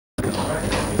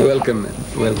Welcome, man.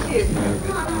 Welcome.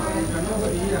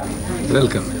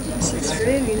 Welcome. It's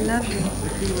really lovely.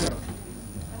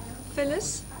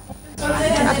 Phyllis?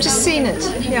 I've just seen it,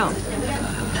 yeah.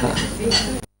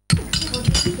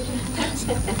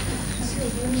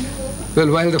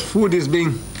 Well, while the food is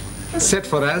being set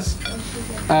for us,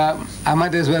 I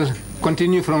might as well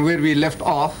continue from where we left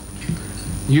off.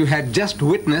 You had just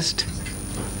witnessed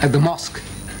at the mosque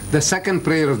the second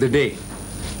prayer of the day.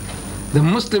 The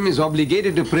Muslim is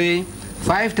obligated to pray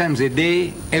 5 times a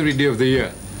day, every day of the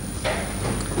year.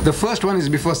 The first one is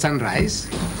before sunrise.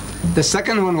 The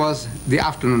second one was the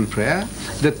afternoon prayer.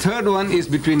 The third one is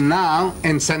between now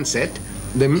and sunset,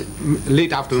 the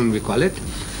late afternoon we call it.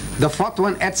 The fourth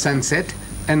one at sunset,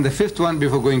 and the fifth one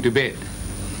before going to bed.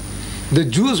 The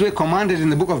Jews were commanded in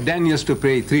the book of Daniel to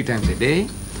pray 3 times a day,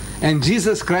 and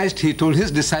Jesus Christ, he told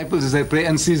his disciples to pray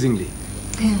unceasingly.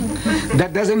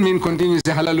 That doesn't mean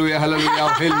continuously hallelujah, hallelujah,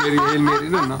 Hail Mary, Hail Mary.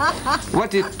 No.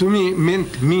 What it to me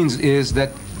means is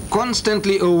that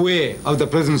constantly aware of the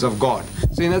presence of God.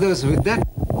 So in other words, with that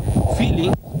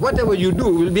feeling, whatever you do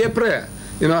will be a prayer.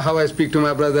 You know, how I speak to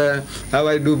my brother, how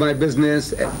I do my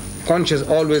business, conscious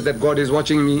always that God is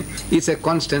watching me. It's a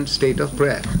constant state of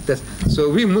prayer.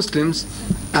 So we Muslims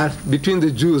are between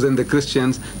the Jews and the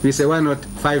Christians. We say, why not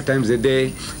 5 times a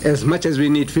day? As much as we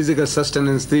need physical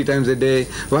sustenance 3 times a day,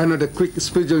 why not a quick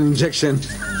spiritual injection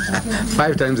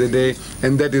 5 times a day?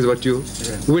 And that is what you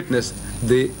witness,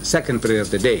 the second prayer of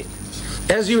the day.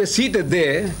 As you were seated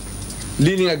there,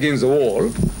 leaning against the wall,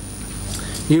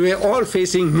 you were all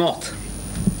facing north.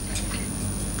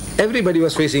 Everybody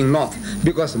was facing north,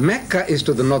 because Mecca is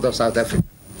to the north of South Africa.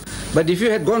 But if you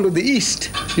had gone to the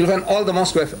east, you'll find all the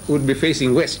mosques would be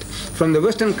facing west. From the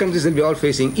western countries, they'll be all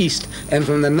facing east. And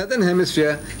from the northern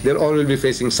hemisphere, they'll all will be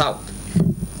facing south.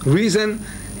 Reason,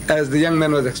 as the young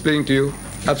man was explaining to you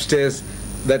upstairs,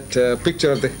 that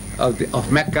picture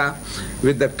of Mecca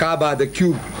with the Kaaba, the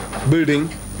cube building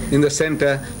in the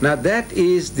center. Now that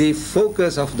is the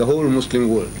focus of the whole Muslim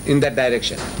world, in that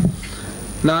direction.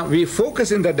 Now we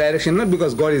focus in that direction not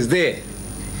because God is there,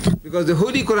 because the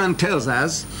Holy Quran tells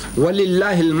us,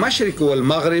 وَلِلَّهِ الْمَشْرِقُ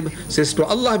وَالْمَغْرِبِ, says to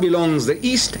Allah belongs the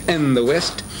east and the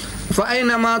west.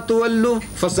 فَأَيْنَمَا تُوَلُّوا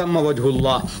فَثَمَّ وَجْهُ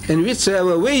اللَّهِ. And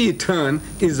whichever way you turn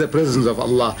is the presence of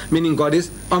Allah, meaning God is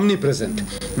omnipresent.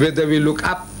 Whether we look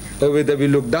up or whether we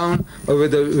look down or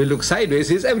whether we look sideways,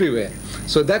 He is everywhere.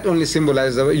 So that only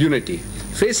symbolizes our unity.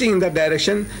 Facing in that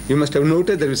direction, you must have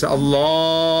noted that we say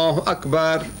Allahu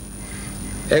Akbar.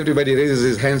 Everybody raises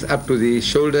his hands up to the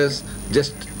shoulders,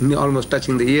 just almost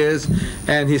touching the ears,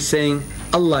 and he's saying,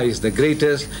 Allah is the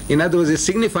greatest. In other words, it's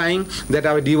signifying that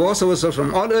our divorce ourselves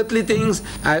from all earthly things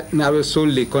and I will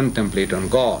solely contemplate on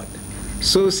God.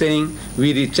 So saying,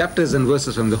 we read chapters and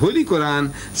verses from the Holy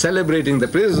Quran, celebrating the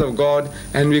praises of God,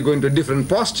 and we go into different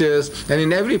postures, and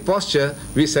in every posture,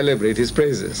 we celebrate His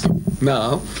praises.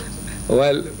 Now,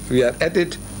 while we are at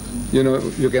it, you know,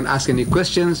 you can ask any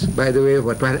questions. By the way,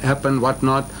 what happened, what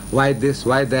not, why this,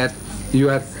 why that. You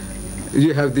have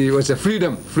the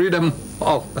freedom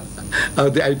of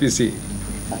the IPC.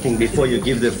 I think before you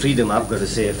give the freedom, I've got to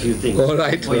say a few things. All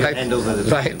right, before you hand over the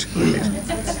freedom.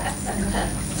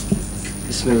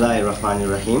 Bismillahir Rahmanir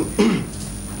Rahim.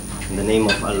 In the name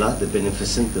of Allah, the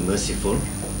Beneficent, the Merciful,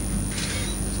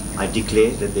 I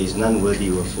declare that there is none worthy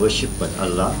of worship but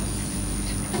Allah,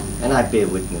 and I bear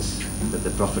witness that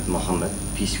the Prophet Muhammad,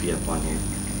 peace be upon him,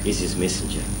 is his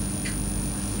messenger.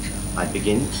 I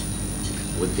begin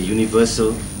with the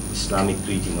universal Islamic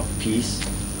greeting of peace.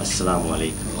 Assalamu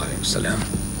alaikum. Wa alaikum salam.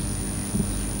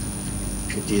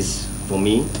 It is for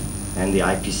me and the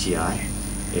IPCI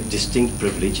a distinct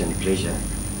privilege and pleasure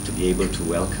to be able to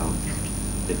welcome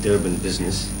the Durban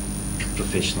Business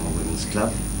Professional Women's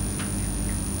Club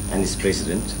and its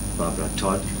president, Barbara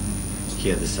Todd,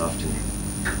 here this afternoon.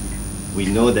 We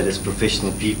know that as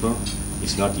professional people,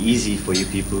 it's not easy for you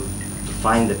people to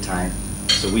find the time,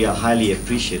 so we are highly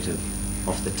appreciative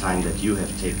of the time that you have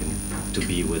taken to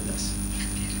be with us.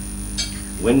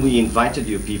 When we invited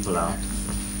you people out,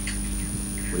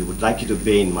 we would like you to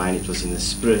bear in mind it was in the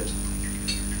spirit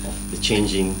of the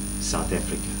changing South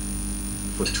Africa.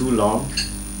 For too long,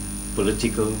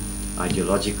 political,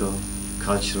 ideological,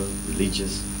 cultural,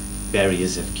 religious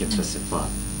barriers have kept us apart.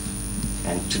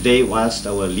 And today, whilst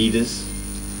our leaders,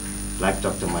 like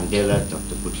Dr. Mandela,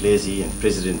 Dr. Buthelezi, and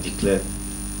President de Klerk,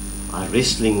 are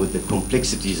wrestling with the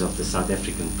complexities of the South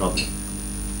African problem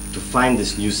to find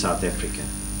this new South Africa,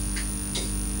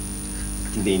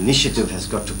 I think the initiative has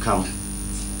got to come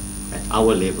at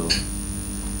our level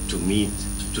to meet,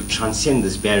 to transcend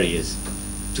these barriers,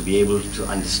 to be able to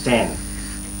understand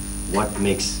what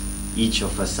makes each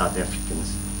of us South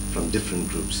Africans from different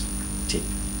groups take.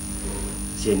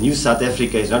 See, a new South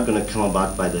Africa is not going to come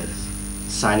about by the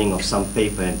signing of some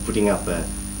paper and putting up a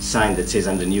sign that says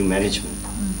under new management.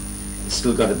 It's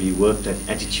still got to be worked at,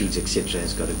 attitudes, etc.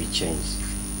 has got to be changed.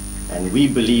 And we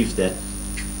believe that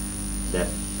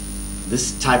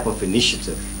this type of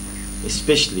initiative,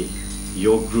 especially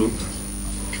your group,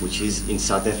 which is in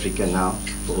South Africa now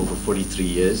for over 43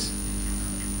 years,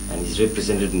 and is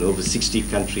represented in over 60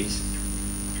 countries,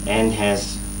 and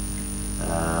has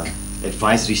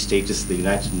advisory status to the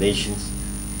United Nations,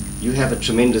 you have a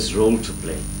tremendous role to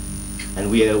play. And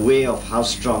we are aware of how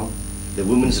strong the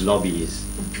women's lobby is,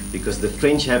 because the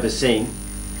French have a saying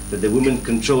that the women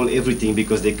control everything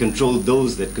because they control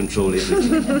those that control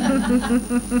everything.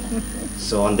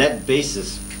 So on that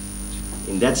basis,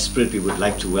 in that spirit, we would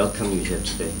like to welcome you here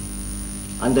today,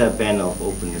 under a banner of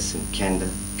openness and candor.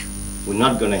 We're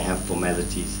not going to have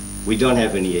formalities. We don't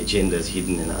have any agendas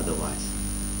hidden and otherwise.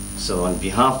 So on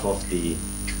behalf of the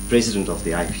President of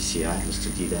the IPCI, Mr.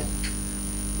 Deedat,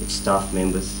 its staff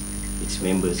members,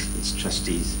 its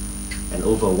trustees, and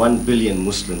over 1 billion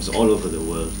Muslims all over the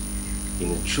world,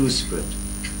 in a true spirit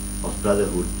of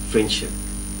brotherhood, friendship,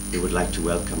 we would like to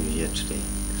welcome you here today.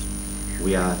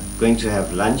 We are going to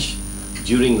have lunch.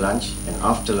 During lunch and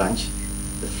after lunch,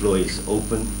 the floor is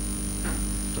open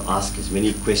to ask as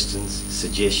many questions,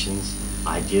 suggestions,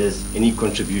 ideas, any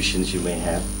contributions you may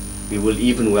have. We will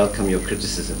even welcome your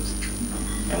criticisms.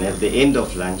 And at the end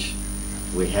of lunch,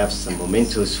 we have some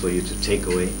mementos for you to take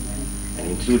away, and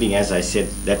including, as I said,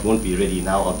 that won't be ready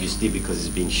now, obviously, because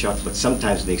it's being shot, but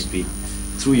sometimes next week,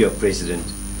 through your president,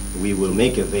 we will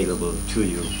make available to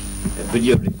you a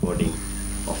video recording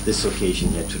of this occasion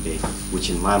here today, which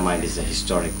in my mind is a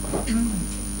historic one.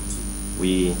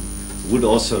 We would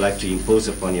also like to impose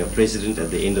upon your president at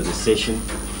the end of the session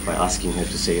by asking her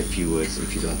to say a few words,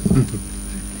 if you don't mind.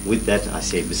 With that, I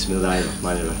say Bismillah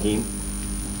ar-Rahman ar-Rahim,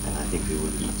 and I think we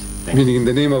will eat. Thank Meaning, you. in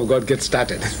the name of God, get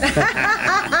started.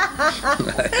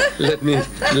 let me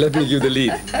give the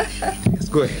lead. Yes,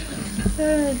 go ahead.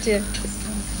 Oh, dear.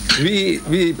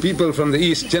 We people from the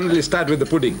East generally start with the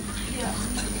pudding.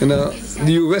 You know,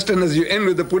 you Westerners, you end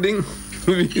with the pudding,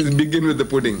 we begin with the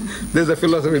pudding. There's a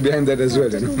philosophy behind that as well.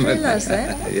 I didn't realize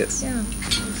that. Yes. Yeah.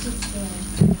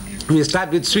 We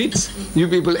start with sweets, you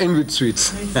people end with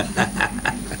sweets.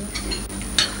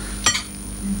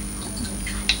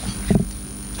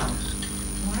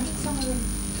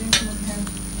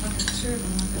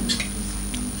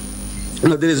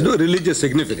 No, there is no religious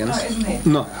significance.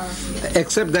 No,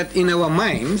 except that in our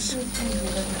minds,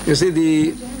 you see,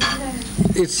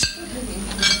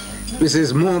 this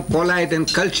is more polite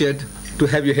and cultured to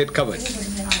have your head covered.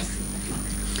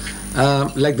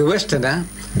 Like the Westerner,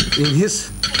 in his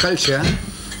culture,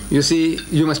 you see,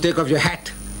 you must take off your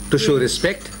hat to show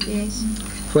respect. Yes.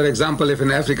 For example, if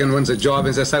an African wants a job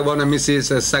and says, "Sagbona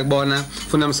Mrs. Sagbona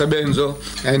Funam Sabenzo,"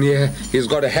 and he's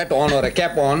got a hat on or a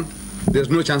cap on, there's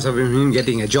no chance of him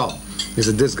getting a job. He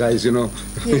said, "This guy is, you know,"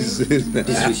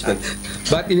 disrespect.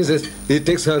 But he says, he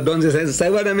takes her down and says,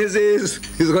 "Sagbona Mrs."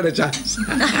 He's got a chance.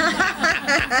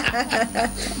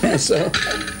 So,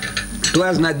 to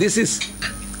us now, this is,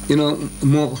 you know,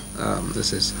 more,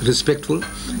 this is respectful,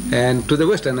 and to the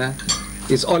Westerner,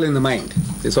 it's all in the mind.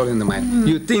 It's all in the mind.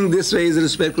 You think this way is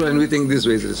respectful, and we think this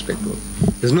way is respectful.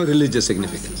 There's no religious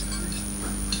significance.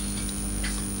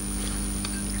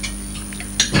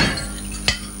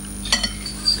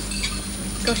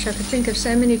 Gosh, I could think of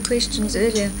so many questions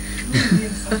earlier.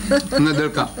 No,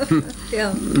 they'll come.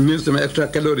 Yeah. Needs some extra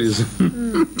calories.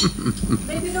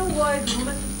 Maybe know why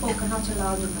women folk are not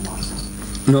allowed in the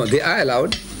mosque. No, they are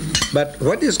allowed, but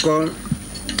what is called,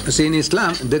 see, in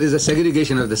Islam, there is a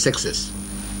segregation of the sexes.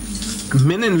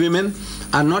 Men and women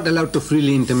are not allowed to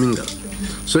freely intermingle.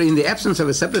 So in the absence of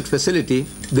a separate facility,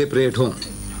 they pray at home.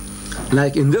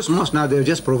 Like in this mosque now, they have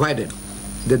just provided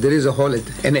that there is a hall at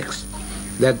annex,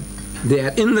 that they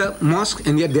are in the mosque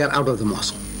and yet they are out of the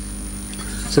mosque.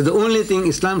 So the only thing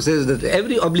Islam says that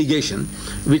every obligation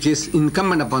which is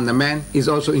incumbent upon the man is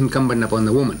also incumbent upon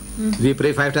the woman. We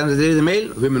pray 5 times a day, the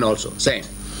male, women also, same.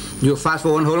 You fast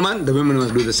for 1 whole month, the women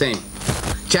must do the same.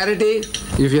 Charity,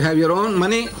 if you have your own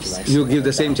money, you give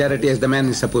the same charity as the man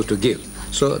is supposed to give.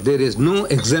 So there is no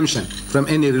exemption from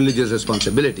any religious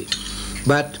responsibility.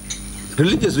 But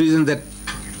religious reason that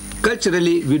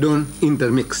culturally we don't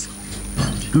intermix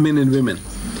men and women.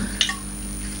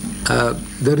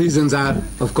 The reasons are,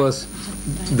 of course,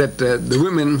 that the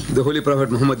women, the Holy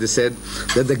Prophet Muhammad has said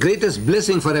that the greatest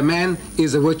blessing for a man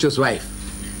is a virtuous wife,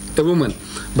 a woman.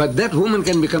 But that woman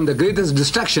can become the greatest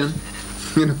destruction.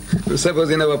 You know, suppose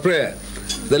in our prayer,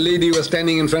 the lady was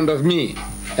standing in front of me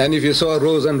And if you saw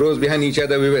rows and rows behind each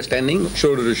other, we were standing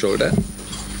shoulder to shoulder.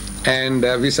 And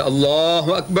we said,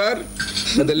 Allahu Akbar.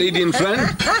 But the lady in front,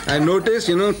 I noticed,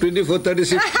 24,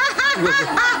 36,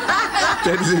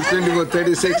 36, 24,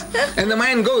 36. And the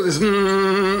mind goes,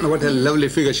 what a lovely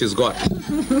figure she's got.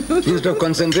 Instead of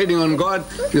concentrating on God,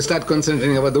 you start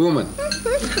concentrating about the woman.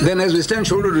 Then as we stand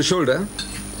shoulder to shoulder,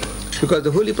 because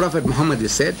the Holy Prophet Muhammad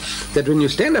has said that when you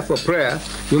stand up for prayer,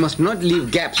 you must not leave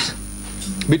gaps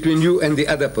between you and the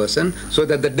other person so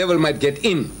that the devil might get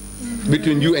in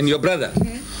between you and your brother.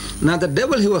 Now the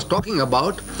devil he was talking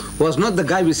about was not the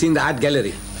guy we see in the art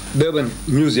gallery, Durban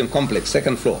Museum Complex,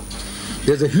 second floor.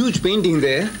 There's a huge painting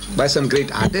there by some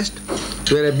great artist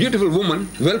where a beautiful woman,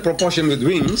 well proportioned with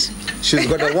wings, she's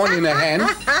got a wand in her hand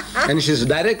and she's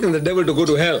directing the devil to go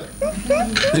to hell.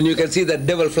 And you can see that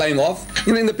devil flying off,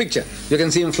 in the picture. You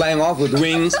can see him flying off with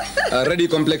wings, ruddy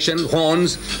complexion,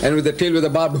 horns, and with the tail with a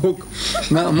barbed hook.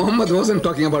 Now Muhammad wasn't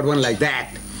talking about one like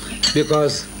that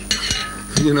because,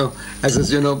 if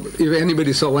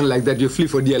anybody saw one like that, you flee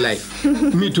for dear life.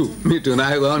 Me too. Now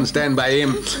I won't stand by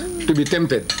him to be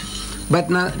tempted. But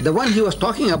now the one he was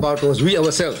talking about was we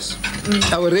ourselves.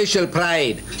 Our racial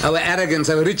pride, our arrogance,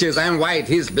 our riches. I'm white,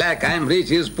 he's black, I'm rich,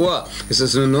 he's poor. He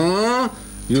says, no,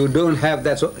 you don't have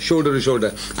that shoulder to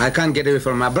shoulder. I can't get away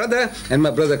from my brother, and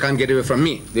my brother can't get away from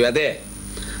me. They are there.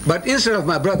 But instead of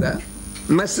my brother,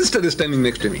 my sister is standing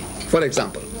next to me, for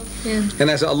example. Yeah. And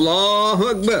I say, Allahu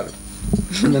Akbar.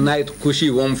 In the night, cushy,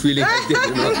 warm feeling I get,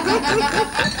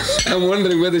 I'm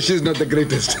wondering whether she's not the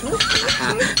greatest.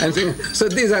 So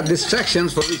these are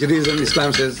distractions, for which reason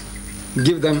Islam says,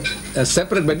 give them a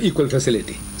separate but equal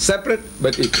facility. Separate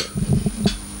but equal.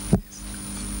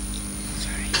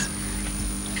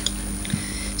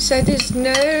 So there's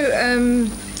no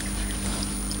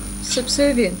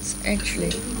subservience,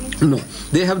 actually. No,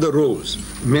 they have the roles.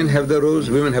 Men have the roles,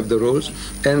 women have the roles,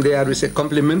 and they are, we say,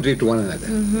 complementary to one another.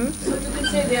 So you can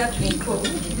say they are equal.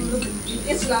 In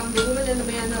Islam, the woman and the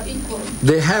man are equal.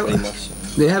 They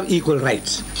have equal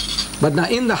rights. But now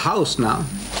in the house now,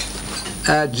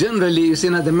 generally, you see,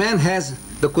 now the man has,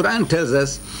 the Quran tells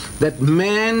us that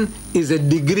man is a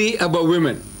degree above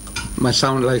women. Must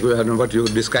sound like, I don't know what you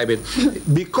would describe it,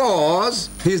 because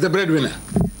he's the breadwinner.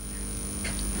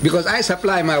 Because I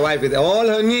supply my wife with all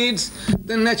her needs,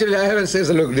 then naturally I haven't says,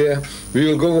 look dear, we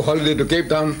will go holiday to Cape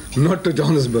Town, not to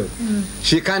Johannesburg.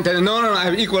 She can't tell me, no, I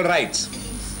have equal rights.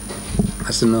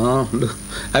 I said, no.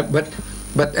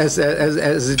 But as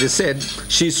it is said,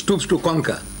 she stoops to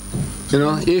conquer.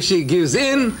 If she gives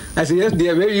in, I say, yes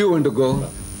dear, where you want to go?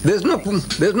 There's no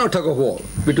tug of war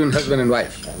between husband and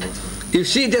wife. If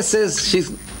she just says,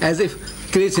 she's as if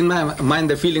creates in my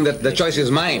mind the feeling that the choice is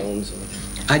mine,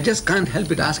 I just can't help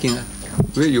it asking her,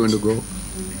 where you want to go?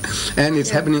 And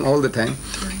it's happening all the time.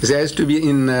 You see, I used to be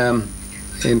in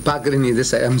Pakrini,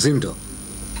 this Mzinto.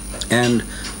 And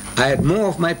I had more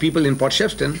of my people in Port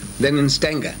Shepstone than in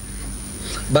Stanger.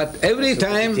 But every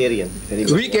time,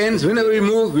 weekends, whenever we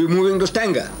move, we're moving to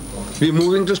Stanger. We're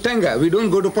moving to Stanger. We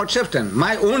don't go to Port Shepstone.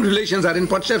 My own relations are in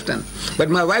Port Shepstone, but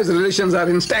my wife's relations are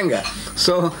in Stanger.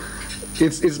 So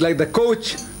it's like the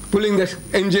coach pulling the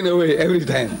engine away every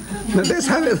time. Now that's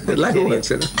how life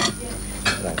works. Right,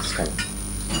 it's coming.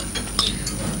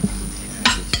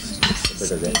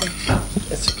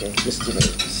 That's okay. Just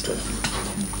slow.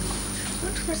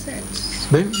 What was that?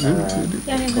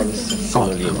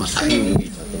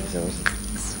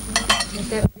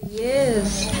 That for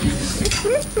years.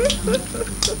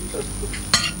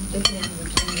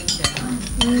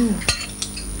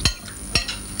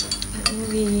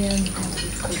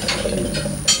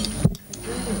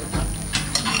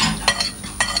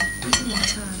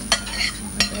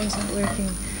 It's not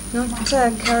working. Not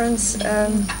currents.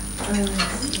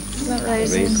 Not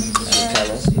raising.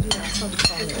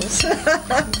 Yes.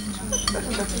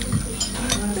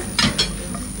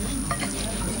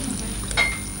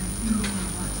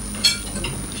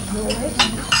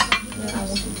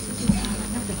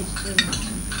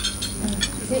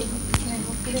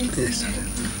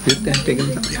 You can take it.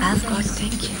 I've got,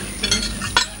 thank you.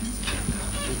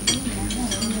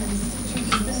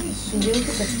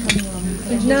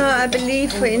 No, I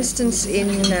believe, for instance, in,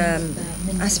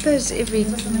 I suppose every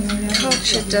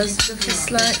culture does differ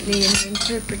slightly in the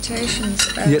interpretations.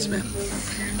 Yes, ma'am.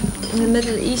 In the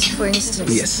Middle East, for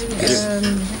instance. Yes.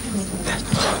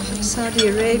 Saudi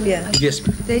Arabia. Yes,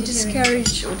 ma'am. They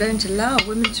discourage or don't allow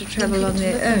women to travel on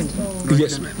their own.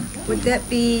 Yes, ma'am. Would that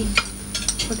be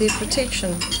for their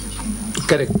protection?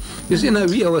 Correct. You see, now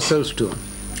we ourselves too,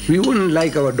 we wouldn't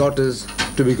like our daughters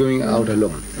to be going out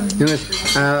alone.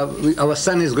 Our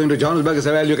son is going to Johannesburg and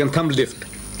say, well, you can come lift.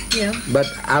 Yeah. But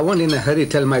I won't in a hurry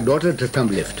tell my daughter to thumb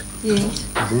lift. Yes.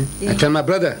 I tell my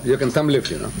brother, you can thumb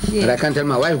lift, Yeah. But I can't tell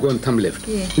my wife, go and thumb lift.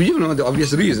 Yeah. You know the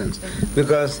obvious reasons.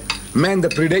 Because man, the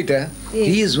predator,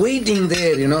 he is waiting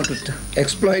there, to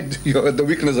exploit the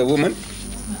weakness of woman.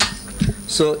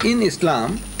 So in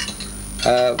Islam,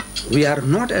 we are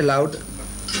not allowed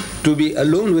to be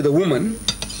alone with a woman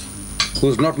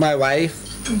who's not my wife,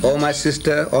 or my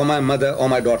sister, or my mother, or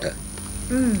my daughter.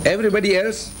 Everybody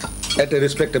else at a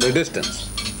respectable distance.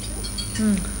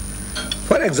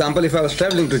 For example, if I was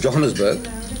traveling to Johannesburg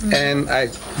and I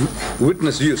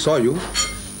saw you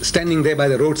standing there by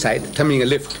the roadside, thumbing a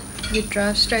lift. You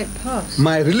drive straight past.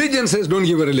 My religion says don't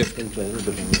give her a lift.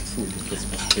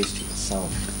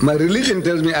 My religion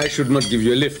tells me I should not give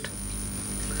you a lift.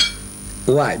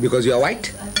 Why? Because you are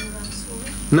white?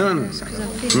 No.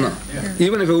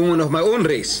 Even if a woman of my own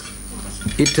race,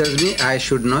 it tells me I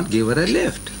should not give her a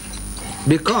lift.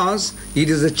 Because it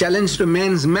is a challenge to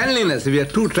man's manliness. If we are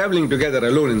two traveling together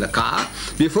alone in the car,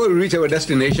 before we reach our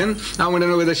destination, I want to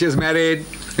know whether she is married,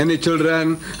 any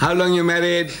children, how long you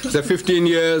married, so 15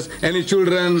 years, any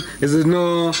children, isn't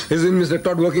Mr.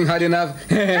 Todd working hard enough?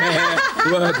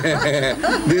 What?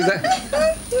 These are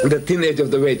the thin edge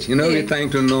of the wedge, we're trying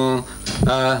to know,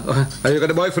 have you got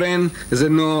a boyfriend? He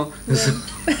said, no.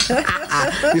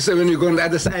 He said, when you go on the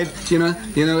other side,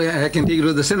 I can take you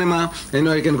to the cinema,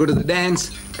 you can go to the dance.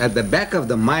 At the back of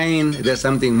the mind, there's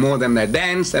something more than a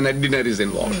dance, and a dinner is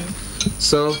involved.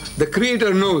 So the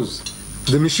Creator knows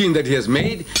the machine that He has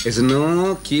made is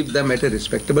keep them at a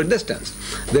respectable distance.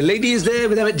 The lady is there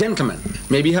with a gentleman,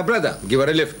 maybe her brother, give her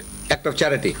a lift, act of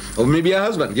charity. Or maybe her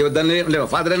husband, give them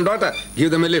father and daughter,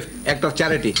 give them a lift, act of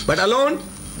charity. But alone,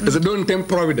 don't tempt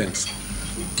providence.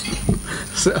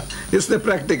 So it's the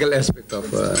practical aspect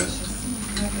of...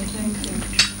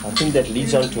 I think that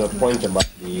leads on to a point about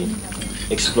the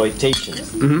exploitation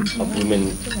of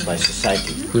women by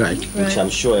society. Right. Which I'm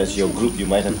sure as your group you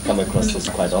might have come across this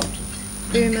quite often.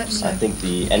 Very much so. I think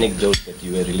the anecdote that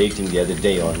you were relating the other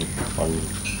day on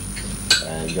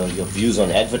your views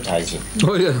on advertising.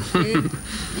 Oh yeah.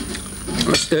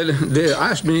 They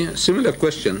asked me a similar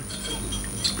question,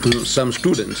 some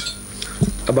students,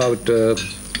 about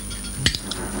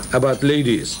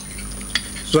ladies.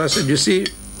 So I said, you see,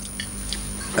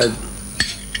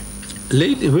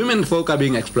 women folk are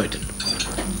being exploited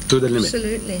to the limit.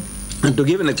 Absolutely. And to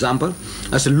give an example,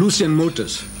 I said Lucian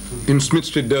Motors in Smith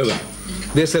Street, Durban.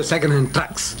 They sell second-hand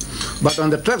trucks. But on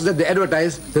the trucks that they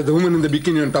advertise, there's the woman in the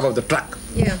bikini on top of the truck.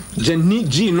 Yeah.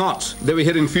 G Knots, they were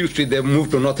here in Field Street, they've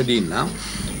moved to North Dean now.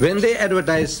 When they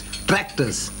advertise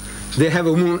tractors, they have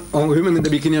a woman in the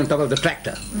bikini on top of the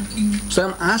tractor. So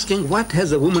I'm asking, what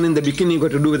has a woman in the bikini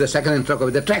got to do with the second-hand truck or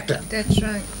with the tractor? That's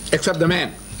right. Except the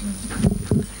man.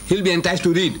 He'll be enticed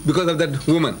to read because of that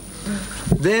woman.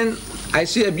 Then I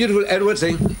see a beautiful advert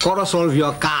saying, solve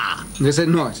your car. They said,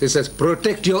 no, it says,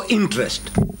 protect your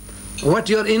interest. What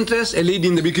your interest? A lady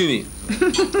in the bikini.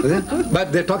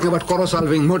 But they're talking about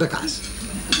solving motor cars.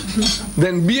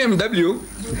 Then BMW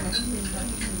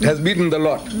has beaten the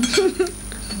lot.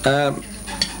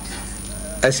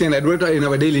 I see an advert in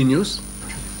our daily news,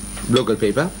 local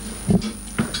paper.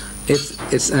 It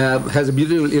has a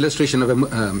beautiful illustration of a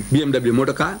BMW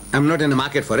motor car. I'm not in the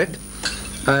market for it.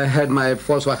 I had my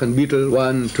Volkswagen Beetle,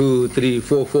 1, 2, 3,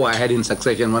 4 I had in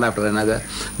succession, one after another.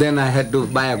 Then I had to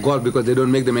buy a Golf because they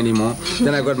don't make them anymore.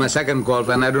 Then I got my second Golf,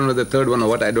 and I don't know the third one or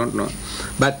what, I don't know.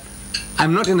 But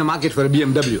I'm not in the market for a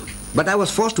BMW. But I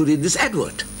was forced to read this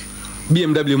advert.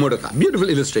 BMW motor car, beautiful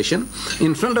illustration.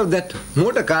 In front of that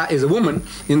motor car is a woman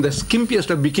in the skimpiest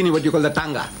of bikini, what you call the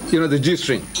tanga, the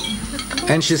G-string.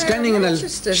 And she's standing in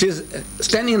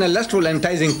a lustful,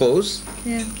 enticing pose,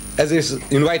 as is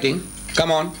inviting,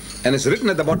 come on, and it's written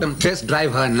at the bottom, test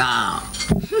drive her now.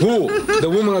 Who? The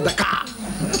woman of the car.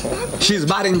 She's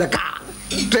barring the car.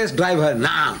 Test drive her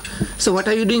now. So what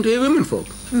are you doing to a women folk?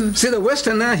 See, the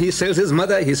Westerner, he sells his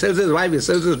mother, he sells his wife, he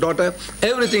sells his daughter.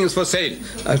 Everything is for sale.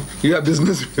 You have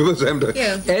business people, so I'm doing.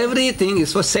 Yeah. Everything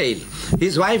is for sale.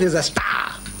 His wife is a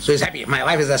star, so he's happy. My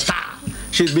wife is a star.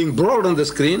 She's being broad on the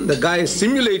screen. The guy is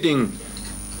simulating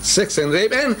sex and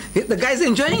rape, and the guy's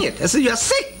enjoying it. I said, you are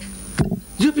sick.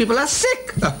 You people are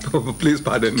sick. Please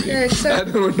pardon me. Yeah, I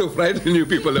don't want to frighten you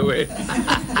people away.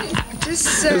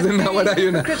 Just what are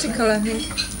you now? critical, I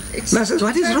think. I says,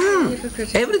 what is wrong?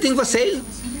 Everything for sale.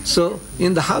 So,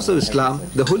 in the house of Islam,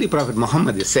 the Holy Prophet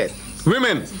Muhammad has said,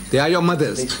 women, they are your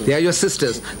mothers, they are your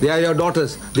sisters, they are your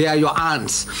daughters, they are your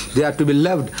aunts. They are to be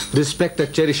loved,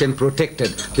 respected, cherished, and protected.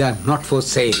 They are not for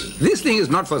sale. This thing is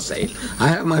not for sale. I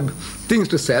have my things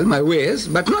to sell, my wares,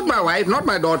 but not my wife, not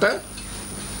my daughter,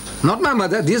 not my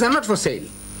mother. These are not for sale.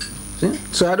 See?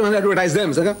 So I don't advertise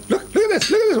them. So I go, look at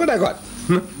this, what I got.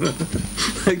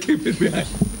 I keep it behind.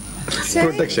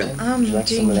 Protection. Would you like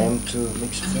some lamb to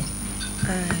mix with it?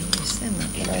 Yes, that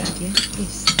might be a good idea.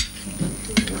 Yes.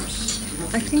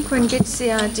 I think one gets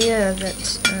the idea that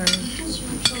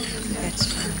that's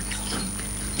fine.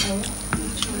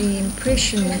 The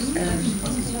impression,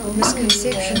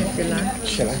 misconception, if you like.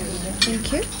 Shall I?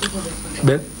 Thank you.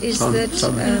 Ben? Is that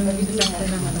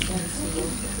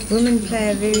women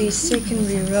play a very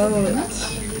secondary role. I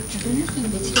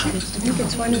think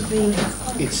it's one of the...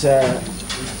 It's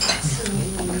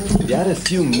there are a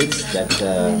few myths that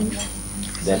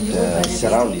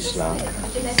surround Islam,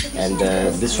 and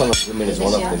this one of women is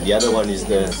one of them. The other one is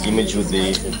the image with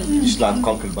the Islam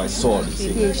conquered by sword, you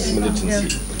see, Yes.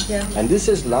 militancy. Yeah. And this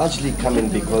has largely come in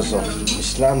because of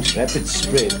Islam's rapid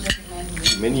spread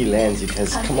to many lands. It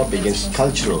has come up against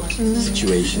cultural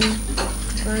situations.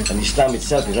 And Islam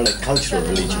itself is not a cultural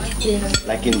religion.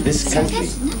 Like in this country,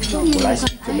 when I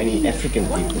speak to many African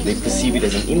people, they perceive it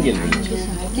as an Indian religion.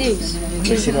 Yes.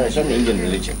 They say, no, it's not an Indian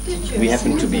religion. We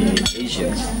happen to be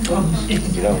Asians,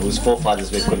 whose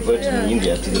forefathers were converted in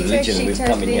India to the religion we've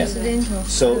come in here.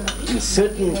 So in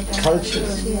certain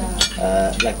cultures,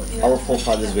 like our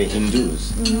forefathers were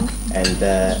Hindus,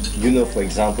 and for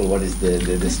example, what is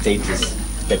the status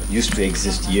that used to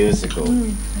exist years ago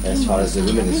as far as the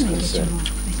women is concerned.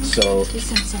 So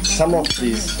some of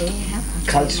these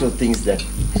cultural things that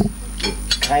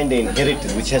kind of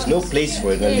inherited, which has no place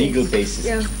for it on a legal basis,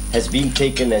 has been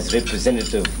taken as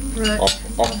representative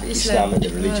of Islam and the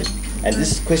religion. And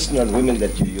this question on women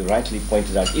that you rightly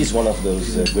pointed out is one of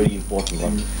those very important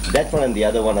ones. That one and the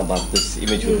other one about this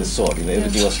image with the sword,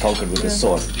 everything was conquered with the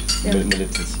sword,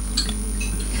 militancy.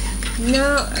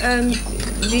 Now,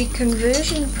 the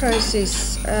conversion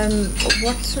process,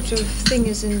 what sort of thing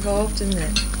is involved in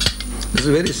that? It's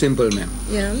very simple, ma'am.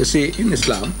 Yeah. You see, in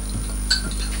Islam,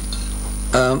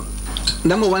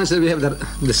 number one is that we have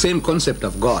the same concept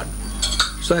of God.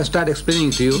 So I start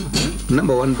explaining to you,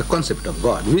 number one, the concept of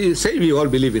God. We say we all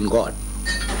believe in God.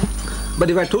 But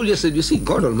if I told you, you see,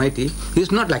 God Almighty,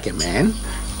 He's not like a man.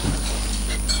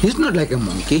 He's not like a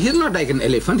monkey. He's not like an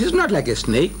elephant. He's not like a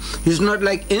snake. He's not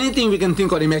like anything we can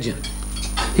think or imagine.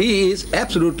 He is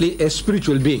absolutely a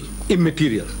spiritual being,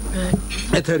 immaterial,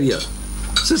 ethereal.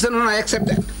 So I said, no, I accept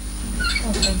that.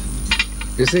 Okay.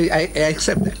 You say, I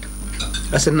accept that.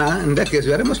 I said, nah, in that case,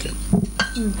 you are a Muslim.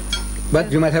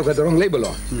 But you might have got the wrong label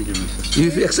on.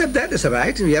 If you accept that, it's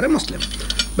right, you are a Muslim.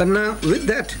 But now, with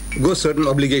that goes certain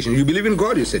obligation. You believe in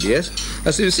God? You said, yes.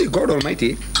 I said, you see, God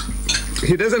Almighty,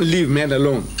 He doesn't leave man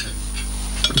alone.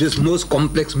 This most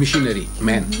complex machinery,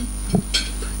 man.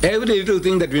 Every little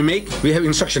thing that we make, we have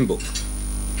instruction book.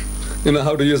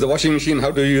 How to use the washing machine,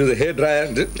 how to use the hair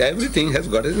dryer, everything has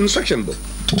got an instruction book.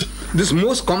 This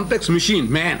most complex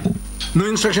machine, man, no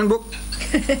instruction book?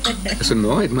 I said,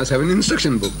 no, it must have an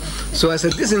instruction book. So I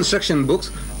said, this instruction book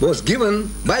was given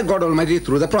by God Almighty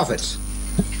through the prophets.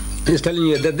 He's telling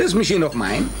you that this machine of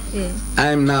mine, I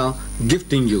am now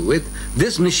gifting you with.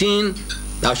 This machine,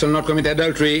 thou shalt not commit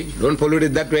adultery, don't pollute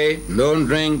it that way, don't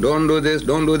drink, don't do this,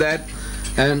 don't do that,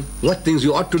 and what things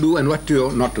you ought to do and what you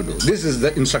ought not to do. This is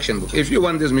the instruction book. If you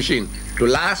want this machine to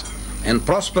last and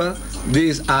prosper,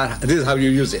 this is how you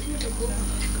use it.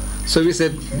 So we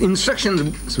said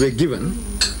instructions were given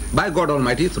by God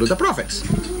Almighty through the prophets.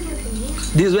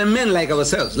 These were men like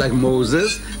ourselves, like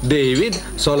Moses, David,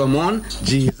 Solomon,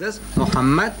 Jesus,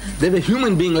 Muhammad. They were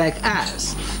human beings like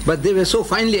us, but they were so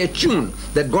finely attuned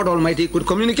that God Almighty could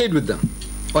communicate with them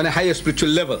on a higher spiritual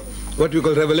level, what we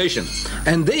call revelation.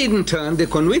 And they in turn, they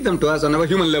conveyed them to us on our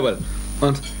human level,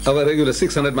 on our regular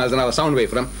 600 miles an hour sound wave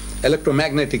from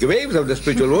electromagnetic waves of the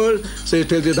spiritual world. So it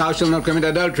tells you, thou shalt not commit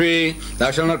adultery, thou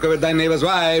shalt not covet thy neighbor's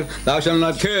wife, thou shalt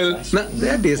not kill. Now,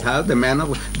 that is how that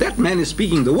man is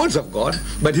speaking the words of God,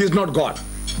 but he is not God.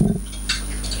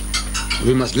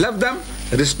 We must love them,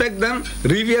 respect them,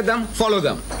 revere them, follow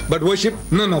them, but worship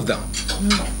none of them.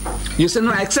 You say,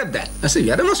 no, I accept that. I say,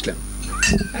 you are a Muslim.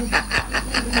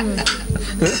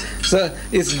 So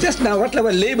it's just now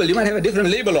whatever label, you might have a different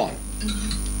label on.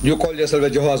 You call yourself a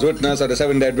Jehovah's Witness or a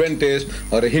Seventh-day Adventist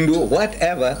or a Hindu,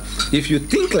 whatever. If you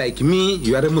think like me,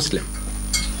 you are a Muslim.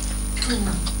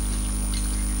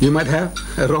 You might have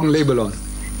a wrong label on.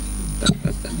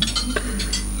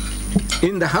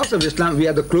 In the house of Islam, we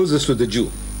are the closest to the Jew,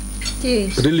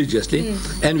 religiously,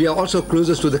 and we are also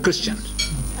closest to the Christians.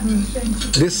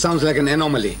 This sounds like an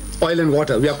anomaly. Oil and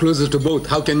water, we are closest to both.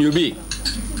 How can you be?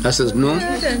 I says, no.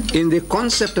 In the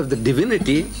concept of the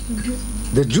divinity,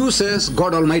 the Jew says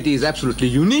God Almighty is absolutely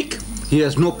unique. He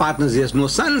has no partners, he has no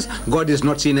sons. God is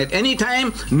not seen at any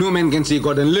time. No man can see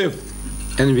God and live.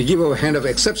 And we give our hand of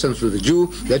acceptance to the Jew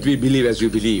that we believe as you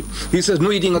believe. He says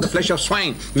no eating of the flesh of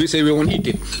swine. We say we won't eat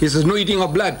it. He says no eating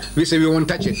of blood. We say we won't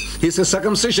touch it. He says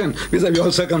circumcision. We say we're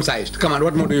all circumcised. Come on,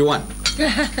 what more do you want?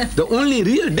 The only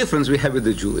real difference we have with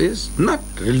the Jew is not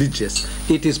religious.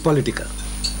 It is political.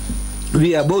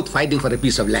 We are both fighting for a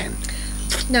piece of land.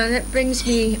 Now that brings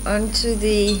me on to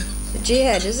the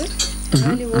jihad, is it? The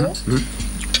Holy War?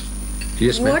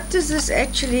 Yes, ma'am. What does this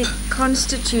actually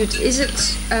constitute? Is it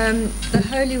the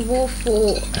holy war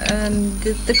for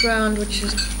the ground which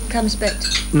comes back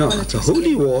to No, politics the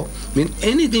holy again? war means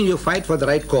anything you fight for the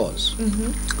right cause.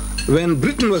 When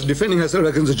Britain was defending herself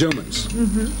against the Germans,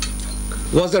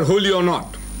 was that holy or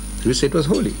not? We say it was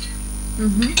holy.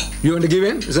 You want to give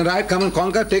in? Is that right? Come and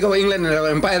conquer, take over England and our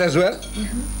empire as well?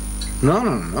 No.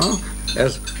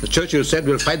 As Churchill said,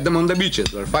 we'll fight them on the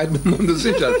beaches, we'll fight them on the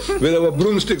seashore with our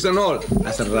broomsticks and all.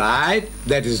 I said, right,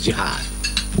 that is jihad.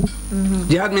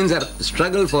 Jihad means a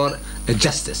struggle for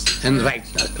justice and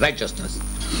righteousness.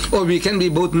 Or we can be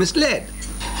both misled.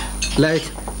 Like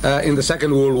in the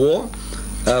Second World War,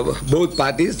 both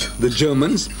parties, the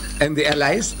Germans and the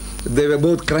Allies, they were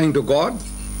both crying to God.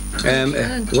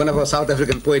 And one of our South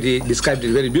African poets, he described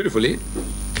it very beautifully.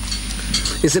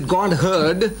 He said, God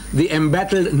heard the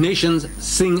embattled nations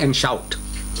sing and shout.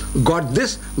 God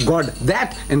this, God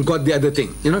that, and God the other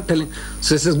thing. You know, telling.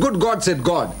 So he says, good God, said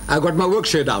God, I got my work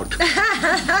shared out.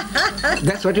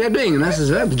 That's what we are doing. And I says,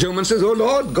 well, the German says, oh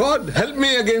Lord, God, help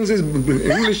me against this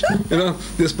English,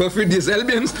 this perfidious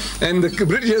Albions. And the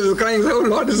British is crying, oh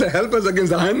Lord, help us against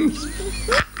the Huns.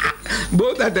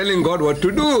 Both are telling God what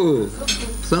to do.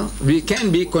 So we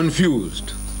can be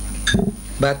confused.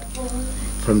 But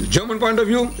from the German point of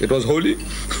view, it was holy.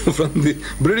 From the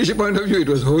British point of view, it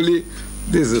was holy.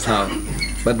 This is how.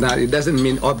 But now it doesn't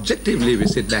mean objectively we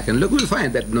sit back and look, we'll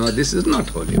find that no, this is not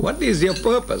holy. What is your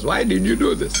purpose? Why did you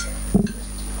do this?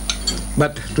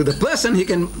 But to the person, he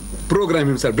can program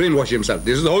himself, brainwash himself.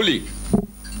 This is holy.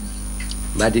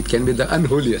 But it can be the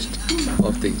unholiest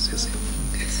of things, you see.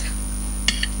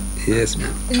 Yes,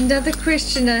 ma'am. Another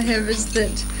question I have is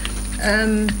that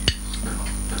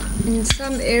in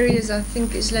some areas I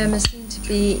think Islam is seen to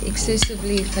be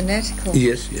excessively fanatical.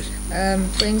 Yes.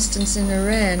 For instance, in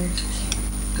Iran,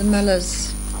 the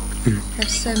mullahs have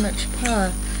so much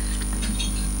power.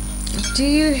 Do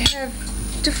you have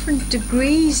different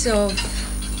degrees of,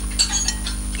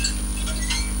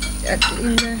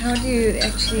 how do you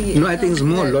actually... No, I think it's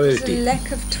more loyalty. There's a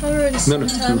lack of tolerance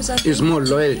sometimes. I think. It's more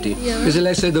loyalty. Yeah. You see,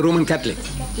 let's say the Roman Catholic.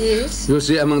 Yes. You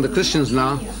see, among the Christians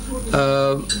now,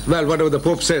 well, whatever the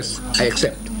Pope says, I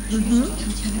accept.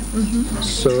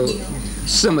 So,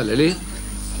 similarly,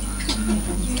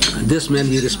 this man,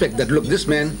 we respect that. Look, this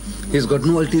man, he's got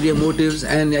no ulterior motives,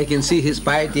 and I can see his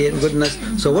piety and goodness.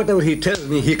 So whatever he tells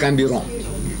me, he can't be wrong.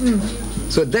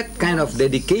 So that kind of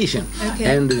dedication. Okay.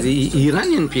 And the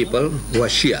Iranian people, who are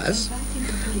Shias,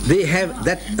 they have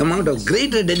that amount of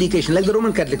greater dedication, like the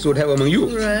Roman Catholics would have among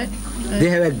you. Right. They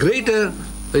have a greater,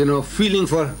 feeling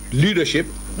for leadership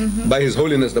by His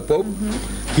Holiness the Pope.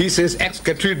 He says ex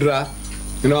cathedra,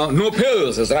 no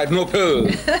pills. That's right, no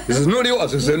pills. He says no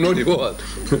divorce. He says no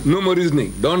divorce. No more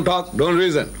reasoning. Don't talk. Don't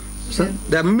reason. So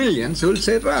there are millions who will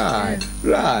say right.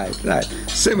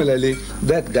 Similarly,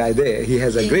 that guy there, he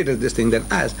has a greater this thing than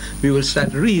us. We will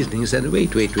start reasoning. He said,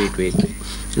 wait.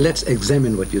 Let's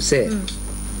examine what you say.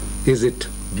 Is it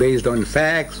based on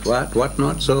facts? What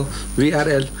not? So we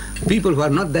are people who are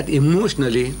not that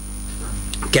emotionally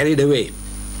carried away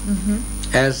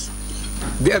as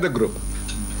the other group.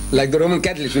 Like the Roman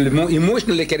Catholics will be more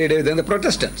emotionally carried away than the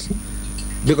Protestants.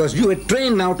 Because you are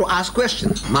trained now to ask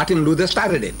questions. Martin Luther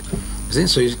started it. See?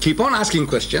 So you keep on asking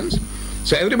questions.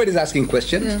 So everybody's asking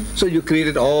questions. Yeah. So you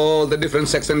created all the different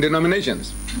sects and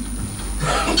denominations.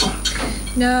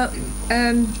 Now,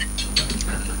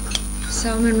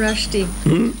 Salman Rushdie.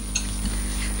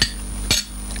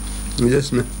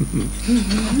 Yes, ma'am.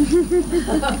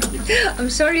 I'm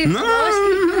sorry for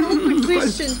asking awkward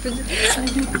questions, but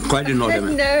Quite in I order, have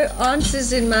ma'am. no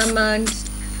answers in my mind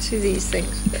to these things.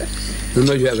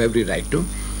 No, you have every right to.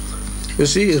 You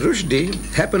see, Rushdie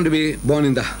happened to be born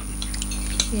in the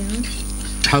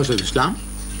house of Islam.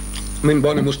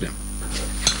 Born a Muslim.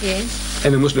 Yes.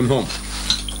 In a Muslim home.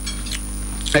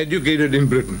 Educated in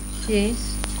Britain. Yes.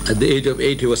 At the age of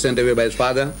 8, he was sent away by his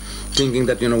father, thinking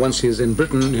that, once he's in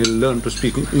Britain, he'll learn to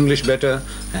speak English better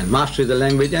and master the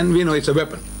language, and we know it's a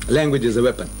weapon. Language is a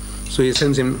weapon. So he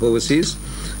sends him overseas,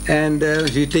 and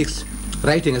he takes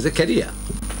writing as a career.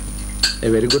 A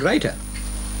very good writer.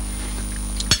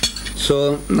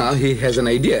 So now he has an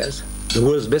idea, the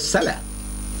world's bestseller.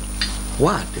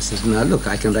 What? He says, now look,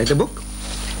 I can write a book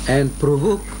and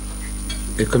provoke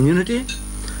a community,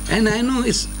 and I know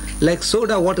it's like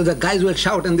soda water, the guys will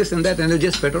shout and this and that, and they'll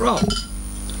just petter off.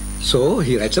 So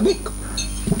he writes a book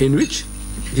in which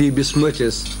he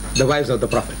besmirches the wives of the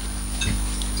Prophet.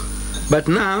 But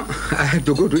now I had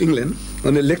to go to England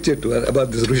on a lecture tour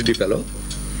about this Rushdie fellow,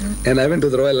 and I went to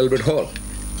the Royal Albert Hall.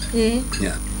 Yeah.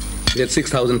 Yeah. We had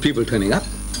 6,000 people turning up,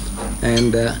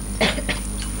 and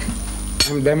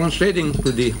I'm demonstrating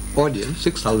to the audience,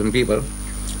 6,000 people,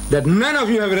 that none of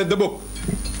you have read the book.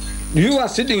 You are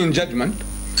sitting in judgment.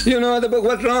 You know the book,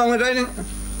 what's wrong with writing?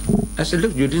 I said,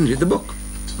 look, you didn't read the book.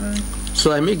 Right.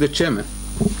 So I make the chairman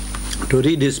to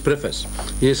read his preface.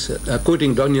 He's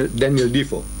quoting Daniel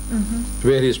Defoe,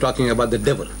 where he's talking about the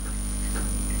devil.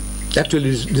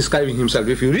 Actually, he's describing himself.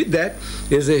 If you read that,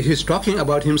 he's talking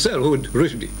about himself,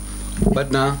 Rushdie.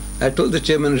 But now, I told the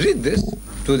chairman, read this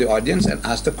to the audience and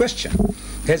ask the question.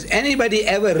 Has anybody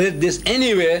ever read this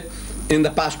anywhere in the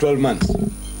past 12 months?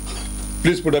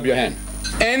 Please put up your hand.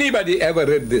 Anybody ever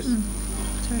read this?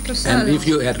 And if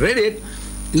you had read it,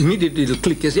 immediately it'll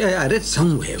click. You say, yeah, I read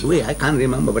somewhere. Wait, I can't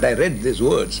remember, but I read these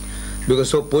words. Because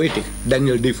so poetic,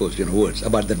 Daniel Defoe's words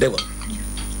about the devil.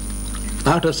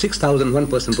 Out of 6,000, one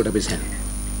person put up his hand.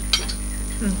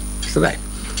 So right.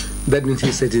 That means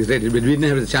he said he's read it, but we didn't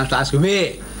have the chance to ask him,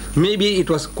 hey, maybe it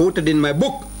was quoted in my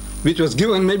book, which was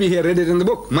given, maybe he read it in the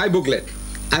book, my booklet,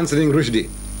 answering Rushdie.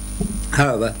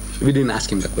 However, we didn't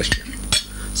ask him the question.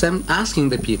 So I'm asking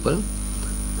the people,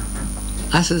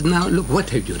 I said, now look,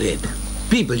 what have you read?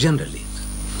 People generally.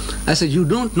 I said, you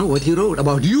don't know what he wrote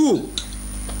about you.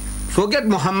 Forget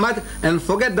Muhammad and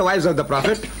forget the wives of the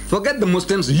Prophet, forget the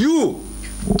Muslims, you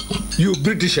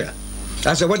Britisher.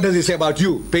 I said, what does he say about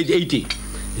you? Page 80.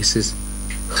 He says,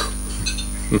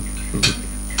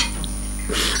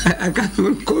 I can't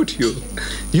even quote you.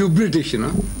 You British,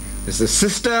 It's a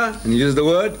sister, and he uses the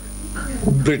word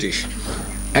British.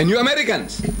 And you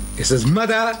Americans. He says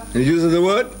mother, and he uses the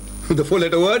word, the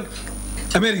four-letter word,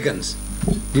 Americans.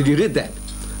 Did you read that?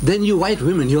 Then you white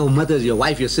women, your mothers, your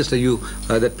wife, your sister,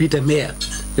 the Peter Mayer,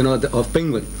 of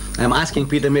Penguin. I'm asking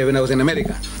Peter Mayer when I was in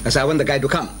America. I said, I want the guy to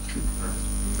come.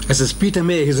 I says, Peter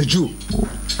Mayer, he's a Jew.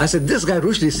 I said, this guy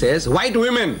Rushdie says, white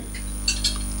women,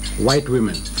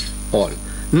 all.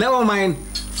 Never mind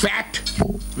fat,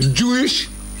 Jewish,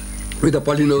 with a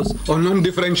polynose, or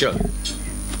non-differential.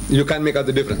 You can't make out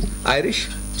the difference. Irish,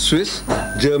 Swiss,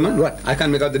 German, what? I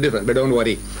can't make out the difference, but don't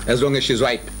worry, as long as she's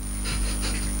white.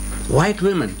 White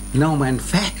women, never mind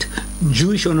fat,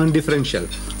 Jewish or non-differential.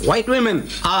 White women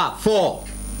are for,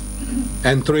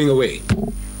 and throwing away.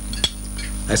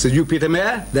 I said, you Peter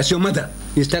Mayer, that's your mother.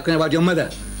 He's talking about your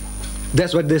mother.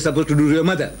 That's what they're supposed to do to your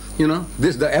mother.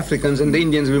 This, the Africans and the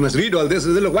Indians, we must read all this.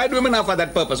 Look, white women are for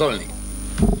that purpose only.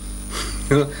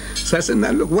 So I said,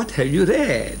 now look, what have you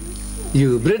read?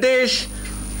 You British,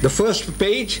 the first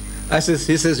page, he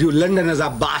says, you Londoners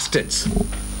are bastards.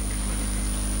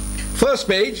 First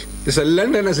page, it's a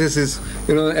Londoners,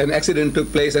 an accident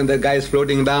took place and the guy is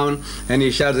floating down and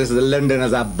he shouts, the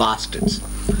Londoners are bastards.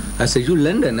 I said, you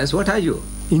Londoners, what are you?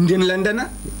 Indian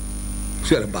Londoner?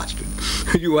 You're a bastard.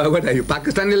 What are you,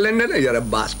 Pakistani Londoner? You're a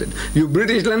bastard. You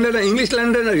British Londoner, English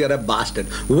Londoner? You're a bastard.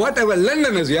 Whatever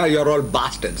Londoners you are, you're all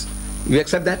bastards. You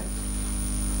accept that?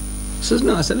 He says,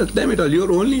 no. I said, look, damn it all,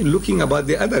 you're only looking about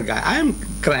the other guy. I'm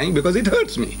crying because it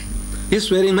hurts me. He's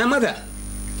swearing my mother.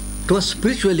 It was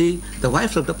spiritually, the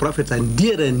wives of the prophets are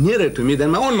dearer and nearer to me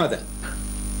than my own mother.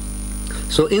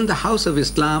 So in the house of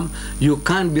Islam, you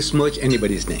can't besmirch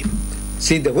anybody's name.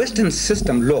 See, the Western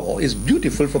system law is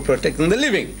beautiful for protecting the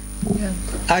living. Yeah.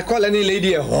 I call any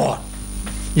lady a whore.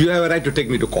 You have a right to take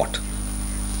me to court.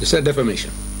 It's a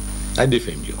defamation. I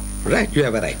defamed you. Right? You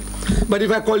have a right. But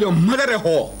if I call your mother a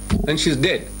whore and she's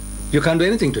dead, you can't do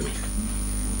anything to me.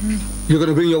 You're going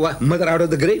to bring your mother out of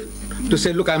the grave to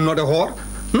say, look, I'm not a whore?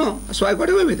 No. So I got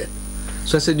away with it.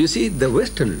 So I said, you see, the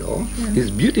Western law is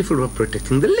beautiful for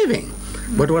protecting the living.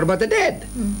 But what about the dead?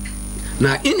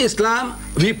 Now, in Islam,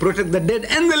 we protect the dead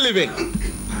and the living.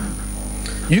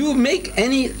 You make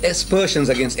any aspersions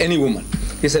against any woman.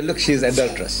 You say, look, she's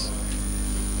adulterous.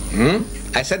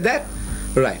 I said that?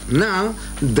 Right. Now,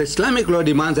 the Islamic law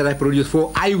demands that I produce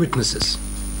 4 eyewitnesses.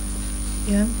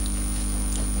 Yeah.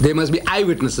 They must be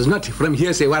eyewitnesses, not from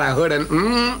hearsay, what I heard and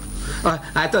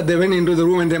I thought they went into the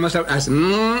room and they must have asked,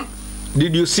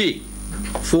 did you see?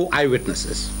 4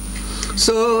 eyewitnesses.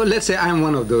 So let's say I'm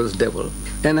one of those devil,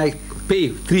 and I pay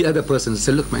 3 other persons and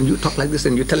say, look man, you talk like this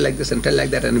and you tell like this and tell like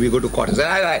that, and we go to court and say,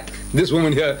 all right, this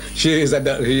woman here, she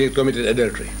committed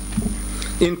adultery.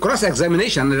 In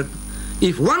cross-examination,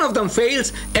 if one of them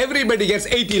fails, everybody gets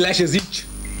 80 lashes each.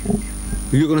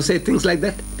 You're going to say things like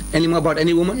that? anymore about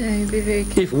any woman? Yeah, you'd be very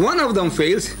careful. If one of them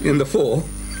fails in the 4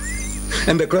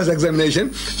 and the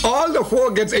cross-examination, all the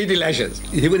 4 gets 80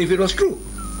 lashes, even if it was true.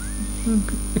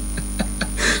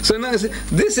 So now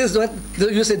this is what,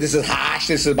 you say this is harsh,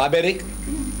 this is barbaric.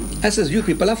 I says, you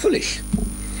people are foolish.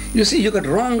 You see, you got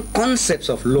wrong concepts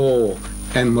of law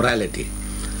and morality.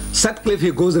 Sutcliffe,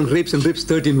 he goes and rapes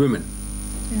 13 women.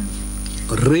 Yeah.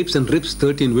 Rapes and rips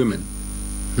 13 women.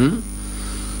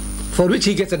 For which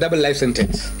he gets a double life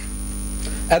sentence.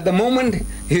 At the moment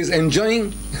he's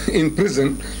enjoying in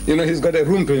prison, he's got a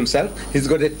room to himself, he's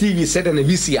got a TV set and a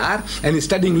VCR, and he's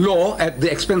studying law at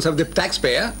the expense of the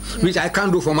taxpayer, which I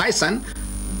can't do for my son.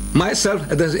 Myself,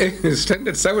 at the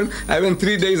standard 7, I went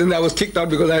 3 days and I was kicked out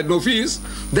because I had no fees.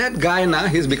 That guy now,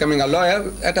 he's becoming a lawyer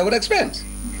at our expense.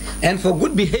 And for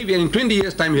good behavior, in 20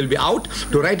 years' time, he'll be out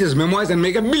to write his memoirs and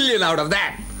make $1 billion out of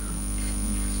that.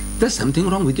 There's something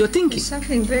wrong with your thinking. There's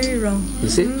something very wrong. You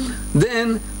see?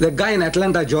 Then the guy in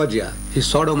Atlanta, Georgia, he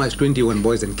sodomized 21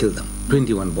 boys and killed them.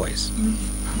 21 boys.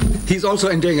 He's also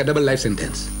enjoying a double life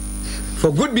sentence.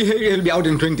 For good behavior, he'll be out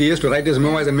in 20 years to write his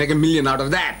memoirs and make $1 million out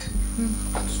of that.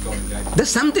 There's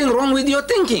something wrong with your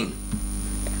thinking.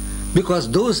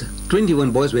 Because those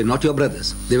 21 boys were not your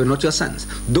brothers. They were not your sons.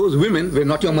 Those women were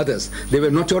not your mothers. They were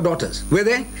not your daughters. Were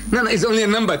they? No, it's only a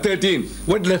number, 13.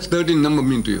 What does 13 number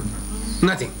mean to you?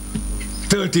 Nothing.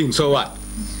 13, so what?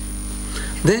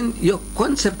 Then your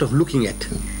concept of looking at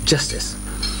justice.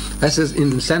 That says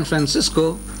in San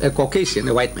Francisco, a Caucasian,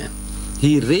 a white man,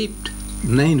 he raped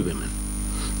 9 women.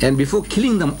 And before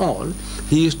killing them all,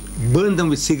 he used to burn them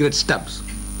with cigarette stubs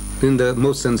in the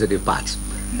most sensitive parts.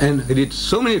 And he did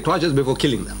so many tortures before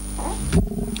killing them.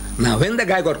 Now, when the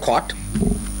guy got caught,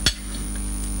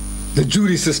 the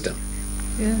jury system,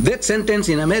 that sentence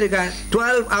in America,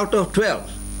 12 out of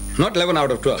 12, not 11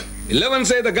 out of 12. 11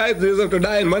 say the guy deserves to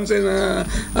die, and 1 says,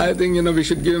 I think we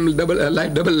should give him double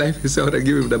life. He said, all right,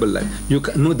 give him double life. You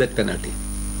know that penalty.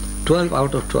 12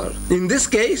 out of 12. In this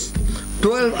case,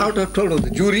 12 out of 12 of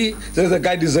the jury says the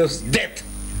guy deserves death.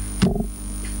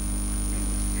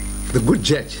 The good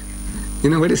judge, you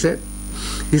know what he said?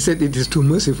 He said it is too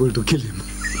merciful to kill him.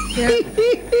 Yeah.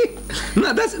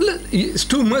 No, it's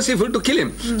too merciful to kill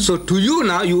him. So to you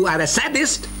now, you are a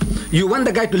sadist. You want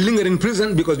the guy to linger in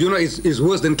prison because it's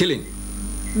worse than killing.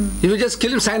 If you just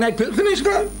kill him, cyanide pill, finish,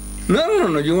 gone.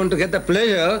 No. You want to get the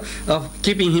pleasure of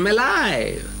keeping him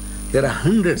alive. There are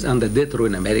hundreds on the death row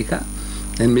in America,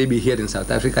 and maybe here in South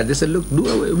Africa. They said, look, do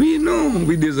away. We know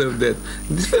we deserve death.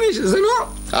 This finish. They said,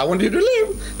 no, I want you to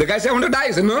live. The guy said, I want to die.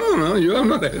 He said, no, you are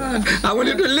not. I want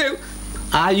you to live.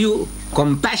 Are you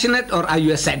compassionate or are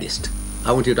you a sadist?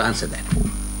 I want you to answer that.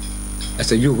 I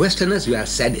said, you Westerners, you are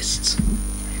sadists.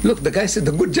 Look, the guy said,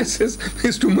 the good judge says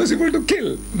it's too merciful to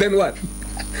kill. Then what?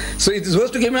 So it is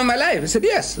worse to give him my life. I said,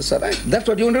 yes, that's all right. That's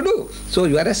what you want to do. So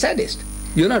you are a sadist.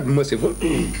 You're not merciful.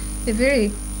 They're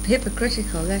very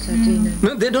hypocritical, that I do know.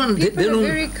 No, they don't. People they are don't.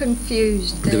 very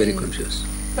confused. They're very confused.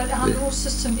 But our law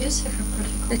system is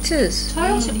hypocritical. It is.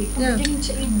 Totally, from beginning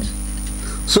to end.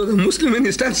 So the Muslim, when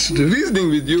he starts reasoning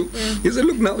with you, he said,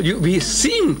 look, now, we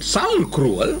sound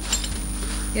cruel,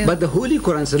 but the Holy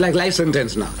Quran says, like life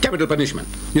sentence now, capital punishment.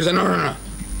 You say, no.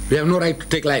 We have no right to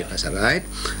take life. I said, right.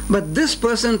 But this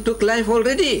person took life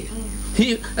already.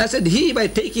 I said, by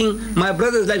taking my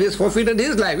brother's life, he has forfeited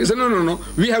his life. He said, no.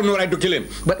 We have no right to kill him.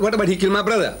 But what about he killed my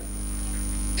brother?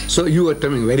 So you are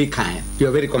becoming very kind. You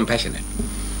are very compassionate.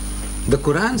 The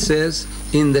Quran says,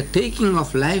 in the taking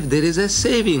of life, there is a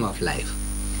saving of life.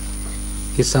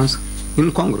 It sounds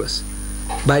incongruous.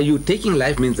 By you taking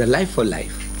life means a life for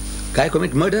life. Guy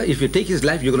commit murder, if you take his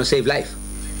life, you're going to save life.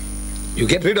 You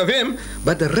get rid of him,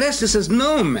 but the rest, he says,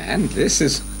 no, man, I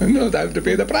have to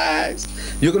pay the price.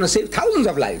 You're going to save thousands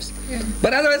of lives.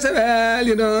 But otherwise,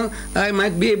 well, I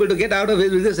might be able to get out of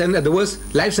it with this, and at the worst,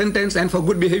 life sentence, and for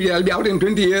good behavior, I'll be out in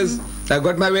 20 years. I've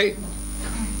got my way.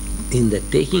 In the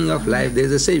taking of life,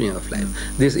 there's a saving of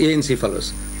life. These ANC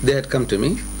fellows, they had come to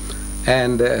me,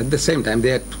 and at the same time,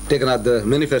 they had taken out the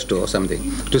manifesto or something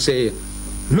to say,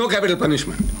 no capital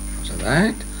punishment. I said,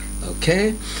 right,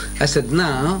 okay. I said,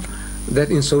 now,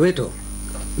 that in Soweto,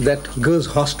 that girls'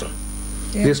 hostel,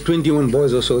 there's 21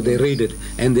 boys or so they raided,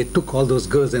 and they took all those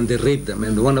girls and they raped them,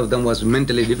 and one of them was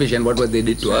mentally deficient. What they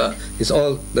did to her is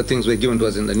all the things were given to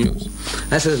us in the news.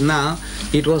 I said, now,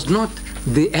 it was not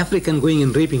the African going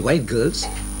and raping white girls,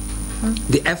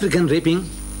 the African raping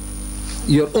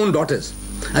your own daughters.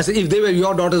 I said, if they were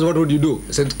your daughters, what would you do?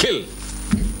 I said, kill.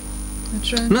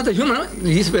 That's right. Not the human.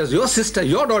 He says, your sister,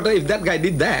 your daughter, if that guy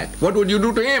did that, what would you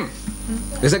do to him?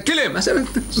 They said, kill him. I said,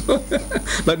 so,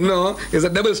 but no, it's a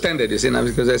double standard, you see, now,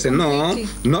 because I said, no,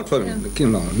 not for me.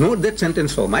 No death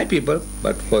sentence for my people,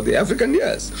 but for the African,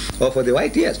 yes, or for the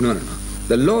white, yes. No.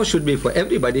 The law should be for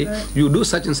everybody. You do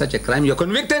such and such a crime, you're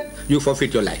convicted, you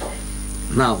forfeit your life.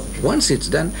 Now, once it's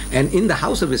done, and in the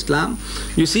house of Islam,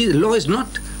 you see, the law is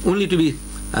not only to be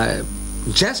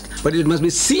just, but it must be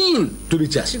seen to be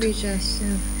just. To be just,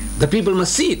 yeah. The people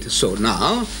must see it. So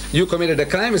now, you committed a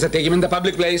crime, is to take him in the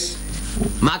public place,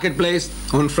 marketplace,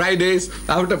 on Fridays,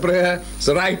 after prayer.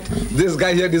 So right, this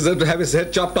guy here deserves to have his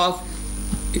head chopped off.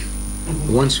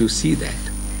 Once you see that,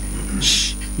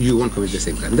 you won't commit the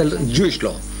same crime. The Jewish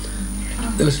law,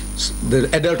 the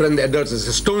adulterer and the adulteress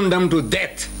is stoned them to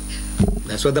death.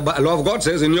 That's what the law of God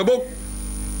says in your book.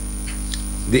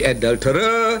 The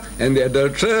adulterer and the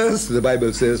adulteress, the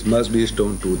Bible says, must be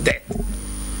stoned to death.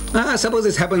 Suppose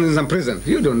this happens in some prison.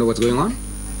 You don't know what's going on.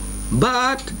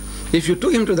 But if you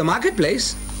took him to the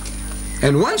marketplace,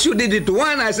 and once you did it to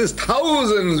one, I says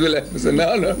thousands will have. Say,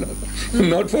 no,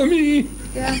 not for me.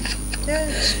 Yeah,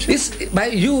 it's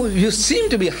true. You seem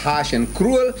to be harsh and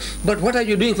cruel, but what are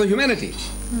you doing for humanity?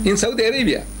 In Saudi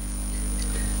Arabia,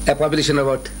 a population of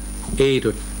about 8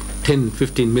 or 10,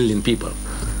 15 million people.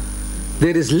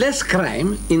 There is less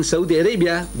crime in Saudi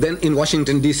Arabia than in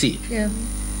Washington, D.C. Yeah.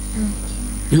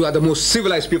 You are the most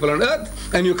civilized people on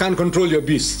earth, and you can't control your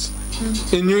beasts.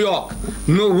 In New York,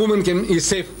 no woman is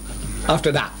safe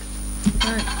after dark.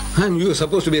 Right. And you are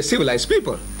supposed to be a civilized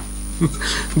people.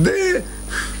 The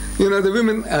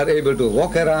women are able to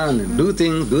walk around and do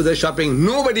things, do the shopping.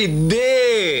 Nobody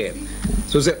dare.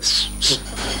 So say,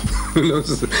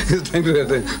 he's trying to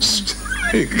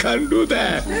say, you can't do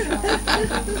that.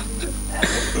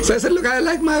 So I said, look, I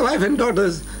like my wife and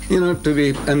daughters, to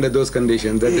be under those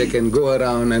conditions, that they can go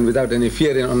around and without any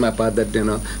fear on my part that,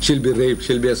 she'll be raped,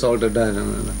 she'll be assaulted.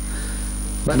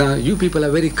 But now you people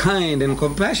are very kind and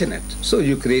compassionate. So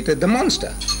you created the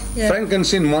monster. Yeah.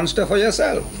 Frankenstein monster for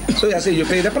yourself. So I say, you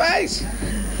pay the price.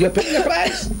 You're paying the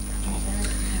price.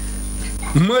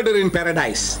 Murder in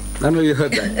Paradise. I know you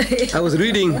heard that. I was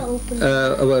reading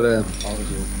our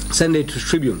Sunday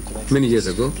Tribune many years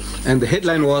ago, and the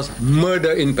headline was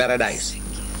Murder in Paradise.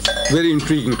 Very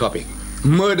intriguing topic.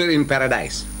 Murder in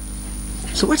Paradise.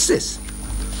 So what's this?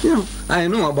 I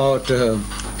know about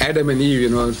Adam and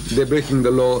Eve, they're breaking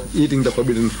the law, eating the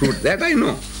forbidden fruit. That I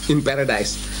know, in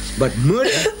paradise. But murder,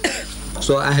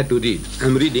 so I had to read.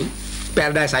 I'm reading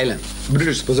Paradise Island,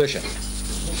 British possession,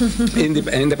 in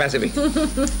the Pacific,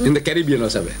 in the Caribbean or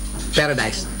somewhere.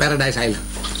 Paradise Island.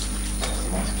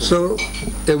 So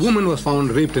a woman was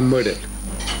found raped and murdered.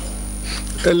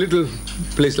 A little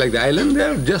place like the island, they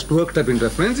have just worked up into a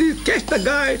frenzy, catch the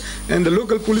guy, and the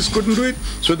local police couldn't do it.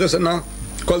 So there's now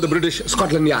called the British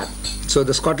Scotland Yard. So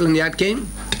the Scotland Yard came,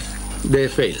 they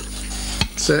failed.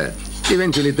 So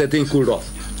eventually the thing cooled off.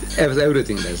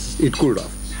 Everything does, it cooled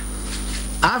off.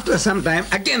 After some time,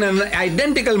 again an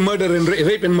identical murder and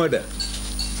rape and murder.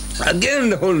 Again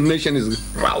the whole nation is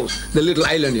roused, the little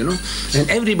island, and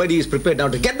everybody is prepared now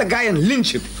to get the guy and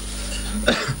lynch him.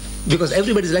 Because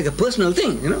everybody's like a personal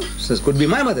thing, So it could be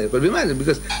my mother, it could be my mother,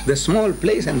 because the small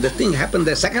place and the thing happened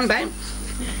the second time,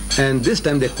 and this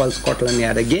time they called Scotland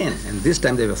Yard again, and this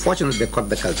time they were fortunate they caught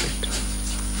the culprit.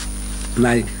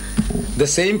 Now, the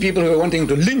same people who were wanting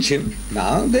to lynch him,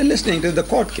 now they're listening to the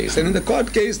court case. And in the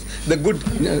court case, the good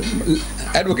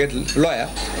advocate, lawyer,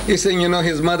 is saying,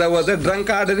 his mother was a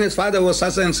drunkard and his father was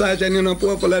such and such, and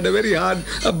poor fellow had a very hard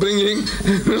upbringing,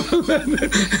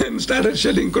 and started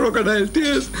shedding crocodile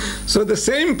tears. So the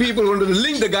same people wanted to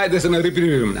lynch the guy, they said, no,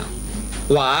 reprieve him now.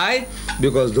 Why?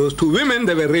 Because those two women,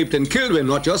 they were raped and killed, were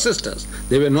not your sisters.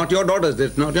 They were not your daughters, they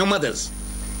were not your mothers.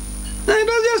 It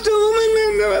was just a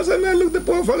woman, and I said, look, the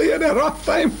poor fellow, he had a rough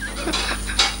time.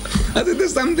 I said,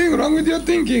 there's something wrong with your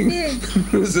thinking. Yeah.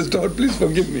 Mrs. Todd, please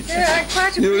forgive me. Yeah, I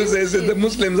quite agree. You will say, the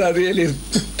Muslims are really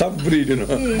tough breed,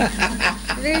 Yeah.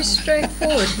 Very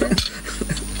straightforward,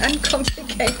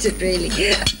 uncomplicated, really.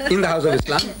 In the house of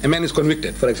Islam, a man is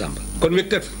convicted, for example,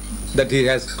 convicted that he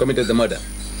has committed the murder.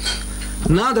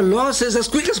 Now the law says, as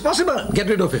quick as possible, get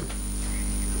rid of him.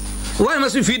 Why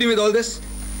must we feed him with all this?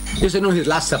 You say, no, his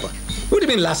last supper. What do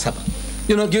you mean last supper?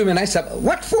 Give him a nice supper.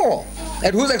 What for?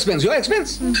 At whose expense? Your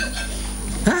expense?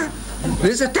 Huh?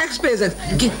 This is a taxpayer.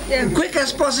 Quick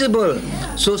as possible.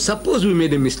 So suppose we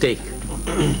made a mistake.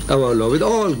 Our law, with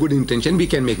all good intention, we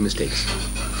can make mistakes.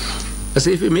 I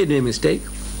say, if we made a mistake,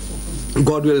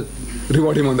 God will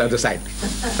reward him on the other side.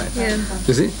 Yeah.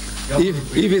 You see?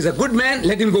 If he's a good man,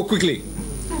 let him go quickly.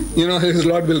 His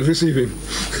Lord will receive him.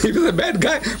 If he's a bad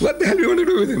guy, what the hell do you want to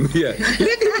do with him here?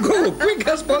 Let him go quick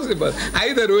as possible.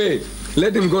 Either way,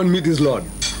 let him go and meet his Lord.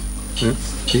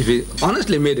 If we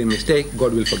honestly made a mistake,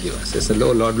 God will forgive us. They said,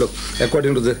 "Oh Lord, look,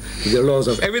 according to the laws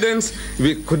of evidence,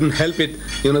 we couldn't help it.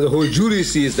 The whole jury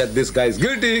sees that this guy is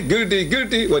guilty, guilty,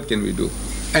 guilty. What can we do?"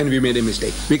 And we made a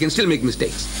mistake. We can still make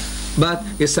mistakes. But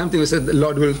it's something we said the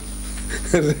Lord will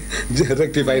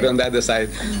rectify it on the other side.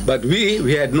 But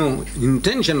we had no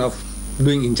intention of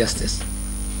doing injustice.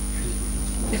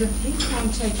 But if he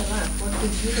can't take a life, what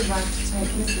gives you the right to take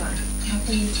his life? How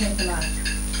can you take a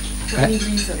life? For any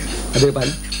reason?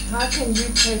 How can you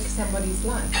take somebody's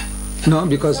life? No,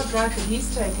 because... It's not right that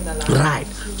he's taken a life. Right.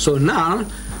 So now,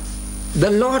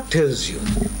 the Lord tells you,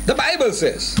 the Bible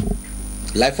says,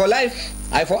 life for life,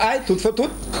 eye for eye, tooth for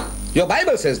tooth. Your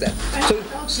Bible says that. So,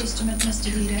 Old Testament, Mr.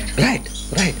 Deedat.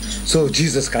 Right. So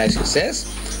Jesus Christ, he says,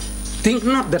 think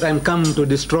not that I am come to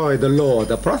destroy the law,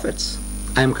 the prophets.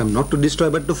 I am come not to destroy,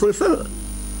 but to fulfill.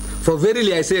 For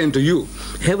verily I say unto you,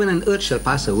 heaven and earth shall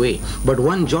pass away, but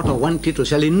one jot or one tittle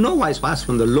shall in no wise pass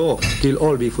from the law till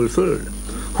all be fulfilled.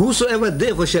 Whosoever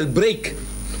therefore shall break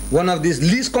one of these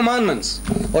least commandments,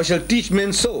 or shall teach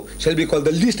men so, shall be called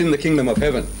the least in the kingdom of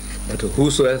heaven. But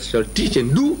whosoever shall teach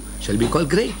and do, shall be called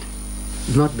great.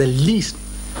 Not the least,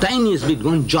 tiniest bit,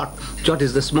 one jot. Jot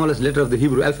is the smallest letter of the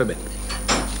Hebrew alphabet,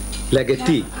 like a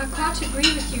T. I quite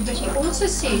agree with you, but he also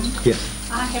said, Yes.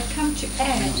 I have come to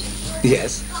add.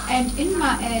 Yes. And in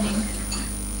my adding,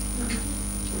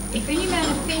 if any man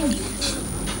offend you,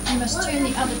 you must turn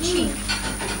the other cheek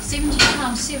 70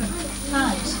 times 7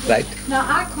 times. Right. Now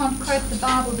I can't quote the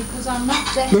Bible because I'm not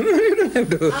that. No, you don't have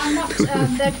to. I'm not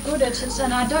that good at it,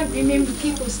 and I don't remember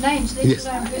people's names. Let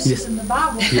alone verses in the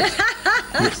Bible.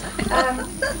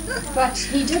 But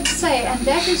he did say, and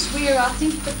that is where I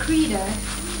think the credo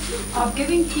of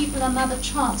giving people another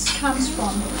chance comes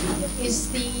from, is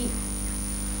the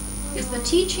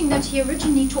teaching that he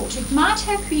originally taught. It might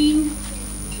have been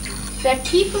that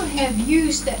people have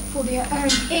used that for their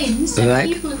own ends,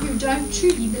 and people who don't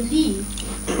truly believe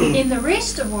in the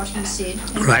rest of what he said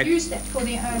have used that for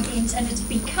their own ends, and it's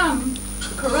become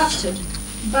corrupted.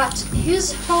 But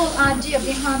his whole idea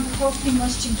behind the whole thing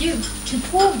was to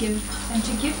forgive, and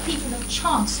to give people a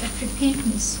chance at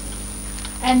repentance,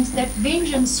 and that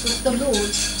vengeance was the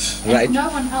Lord's and no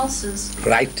one else's.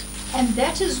 Right. And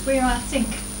that is where I think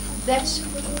that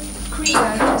credo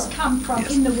has come from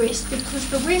in the West, because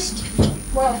the West,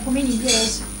 well, for many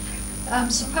years,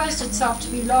 supposed itself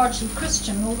to be largely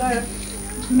Christian, although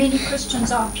many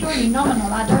Christians are purely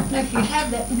nominal. I don't know if you have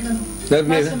that in the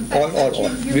Muslim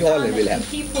faith. We all will have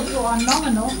people who are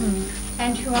nominal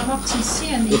and who are not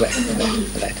sincere in the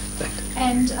belief. Right.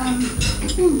 And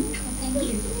thank you.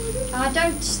 I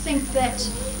don't think that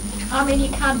I'm any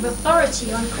kind of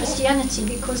authority on Christianity,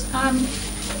 because I'm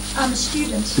a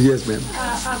student. Yes, ma'am.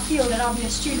 I feel that I'll be a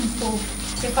student for,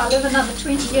 if I live another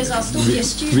 20 years, I'll still be a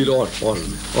student. We'll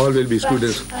all will be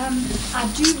students.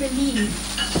 I do believe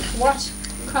what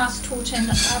Christ taught, and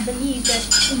I believe that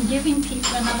in giving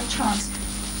people another chance.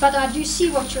 But I do see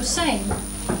what you're saying,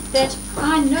 that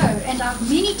I know, and I've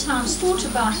many times thought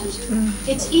about it.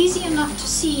 It's easy enough to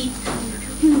see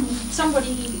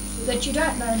somebody that you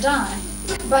don't know die,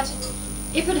 but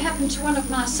if it happened to one of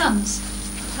my sons,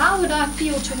 how would I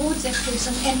feel towards that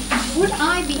person, and would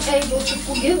I be able to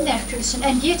forgive that person?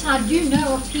 And yet I do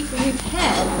know of people who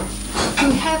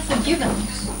have forgiven,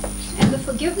 and the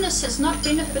forgiveness has not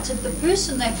benefited the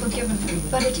person they've forgiven,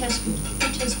 but it has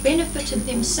benefited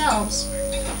themselves,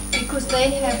 because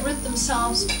they have rid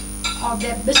themselves of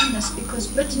that bitterness, because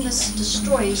bitterness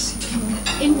destroys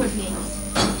inwardly.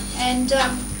 And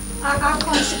I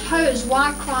can't suppose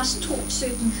why Christ taught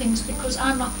certain things, because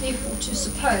I'm not therefore to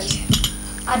suppose.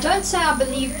 I don't say I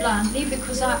believe blindly,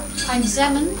 because I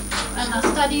examine and I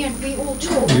study, and we all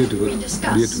talk, we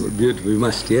discuss. Beautiful, we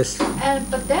must, yes.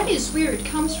 But that is where it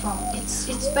comes from. It's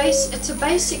a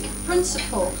basic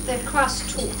principle that Christ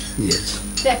taught. Yes.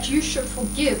 That you should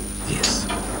forgive. Yes.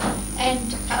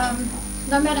 And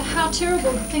no matter how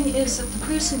terrible the thing is that the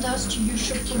person does to you, you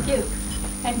should forgive.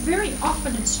 And very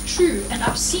often it's true, and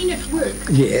I've seen it work.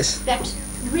 Yes. That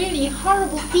really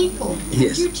horrible people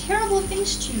do terrible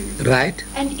things to you. Right.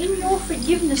 And in your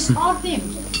forgiveness of them,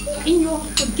 in your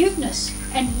forgiveness,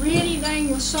 and really laying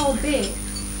your soul bare,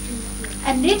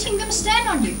 and letting them stand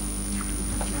on you,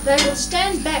 they will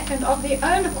stand back and of their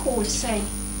own accord say,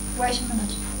 wait a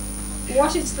minute,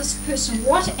 what is this person?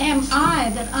 What am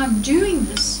I that I'm doing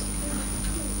this?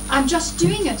 I'm just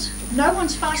doing it. No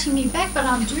one's fighting me back, but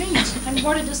I'm doing it. And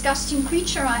what a disgusting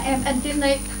creature I am. And then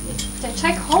they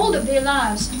take hold of their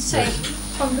lives and say,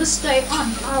 from this day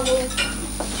on,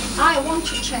 I want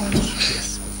to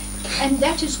change. And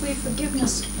that is where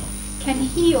forgiveness can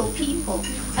heal people.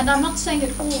 And I'm not saying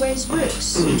it always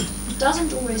works. It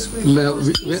doesn't always work. No,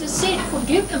 Because Jesus said,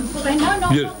 forgive them, for they know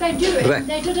not what they do. Right. And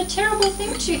they did a terrible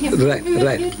thing to him. Right, who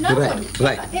right, hurt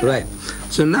nobody, right.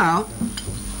 So now,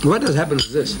 what has happened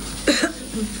is this,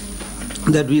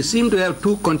 that we seem to have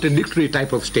two contradictory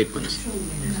type of statements.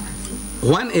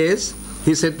 One is,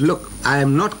 he said, look, I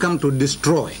am not come to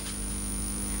destroy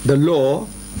the law.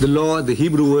 The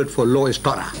Hebrew word for law is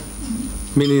Torah,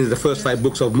 meaning the first 5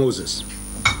 books of Moses.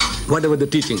 Whatever the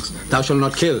teachings, thou shalt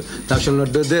not kill, thou shalt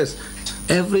not do this.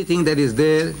 Everything that is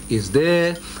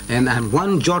there, and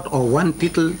one jot or one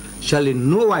tittle shall in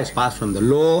no wise pass from the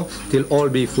law till all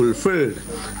be fulfilled.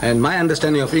 And my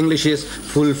understanding of English is,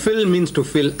 fulfill means to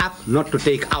fill up, not to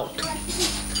take out.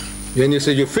 When you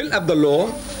say you fill up the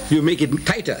law, you make it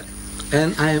tighter.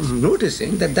 And I am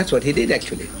noticing that that's what he did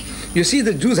actually. You see,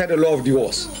 the Jews had a law of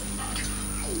divorce.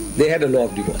 They had a law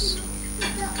of divorce.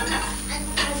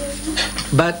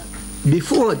 But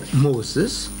before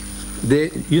Moses,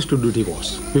 they used to do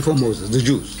divorce. Before Moses, the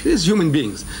Jews. These human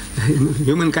beings.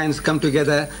 Humankind come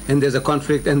together and there's a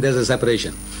conflict and there's a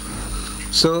separation.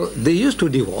 So they used to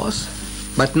divorce,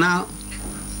 but now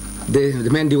the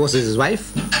man divorces his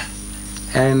wife,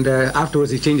 and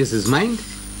afterwards he changes his mind,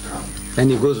 and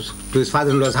he goes to his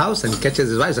father-in-law's house and catches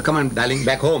his wife. So, come on, darling,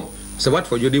 back home. So, what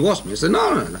for? You divorced me. He said,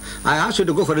 no. I asked you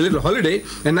to go for a little holiday,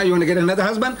 and now you want to get another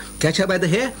husband? Catch her by the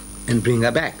hair and bring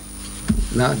her back.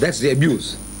 Now, that's the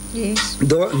abuse. Yes.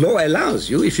 The law allows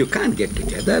you, if you can't get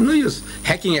together, no use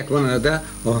hacking at one another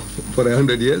for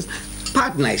 100 years,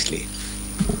 part nicely.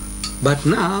 But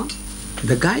now,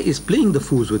 the guy is playing the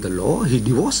fools with the law. He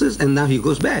divorces and now he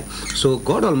goes back. So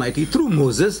God Almighty, through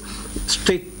Moses,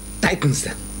 straight tightens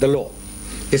the law.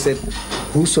 He said,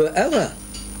 whosoever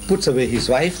puts away his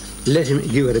wife, let him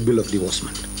give her a bill of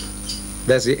divorcement.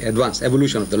 That's the advanced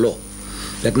evolution of the law.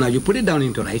 That now you put it down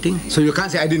into writing, so you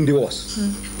can't say, I didn't divorce.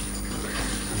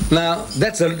 Now,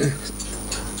 that's an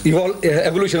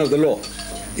evolution of the law,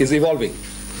 is evolving.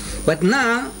 But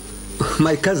now,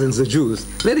 my cousins, the Jews,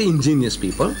 very ingenious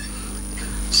people.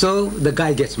 So the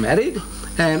guy gets married,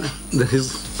 and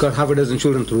he's got half a dozen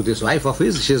children through this wife of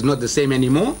his. She's not the same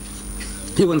anymore.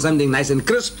 He wants something nice and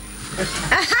crisp.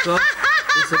 So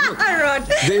he said, look,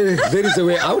 there is a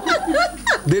way out.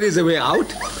 There is a way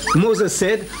out. Moses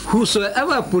said,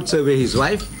 whosoever puts away his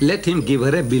wife, let him give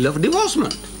her a bill of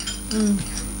divorcement.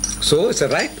 So it's a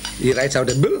right. He writes out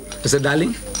a bill. He said,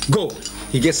 darling, go.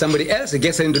 He gets somebody else, he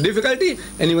gets her into difficulty,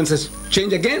 and he wants to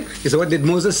change again. He said, what did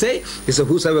Moses say? He said,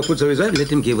 whosoever puts away his wife,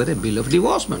 let him give her a bill of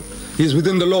divorcement. He's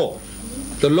within the law.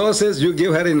 The law says you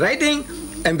give her in writing,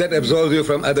 and that absolves you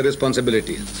from other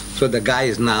responsibilities. So the guy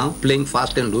is now playing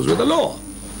fast and loose with the law.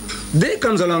 There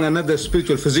comes along another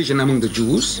spiritual physician among the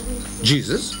Jews,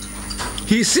 Jesus.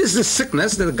 He sees this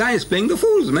sickness that the guy is playing the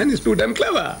fools, man. He's too damn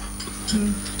clever.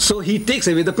 So he takes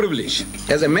away the privilege.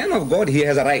 As a man of God, he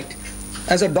has a right.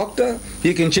 As a doctor,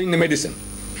 he can change the medicine.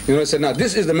 You know, say, now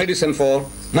this is the medicine for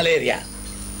malaria,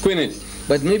 quinine.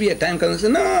 But maybe a time comes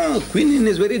and say, no, quinine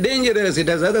is very dangerous. It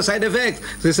has other side effects.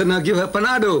 So he said, now give her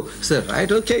Panado. He said,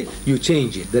 right, okay, you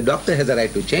change it. The doctor has a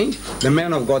right to change. The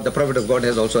man of God, the prophet of God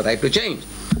has also a right to change.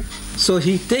 So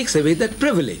he takes away that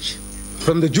privilege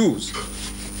from the Jews.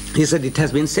 He said, it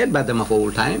has been said by them of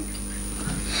old time,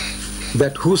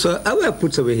 that whosoever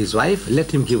puts away his wife, let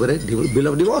him give her a bill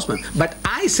of divorcement. But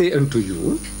I say unto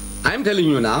you, I am telling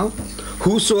you now,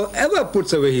 whosoever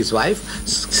puts away his wife,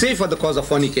 save for the cause of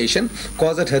fornication,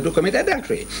 causeth her to commit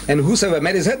adultery. And whosoever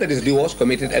marries her that is divorced,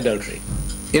 committed adultery.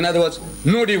 In other words,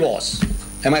 no divorce.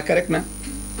 Am I correct, ma'am?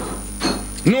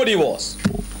 No divorce.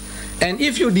 And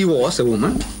if you divorce a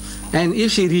woman, and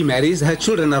if she remarries, her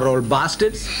children are all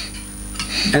bastards.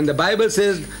 And the Bible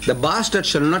says, the bastard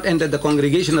shall not enter the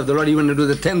congregation of the Lord even into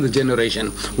the 10th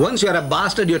generation. Once you are a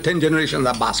bastard, your 10 generations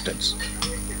are bastards.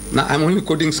 Now, I'm only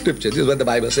quoting scripture. This is what the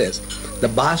Bible says. The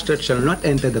bastard shall not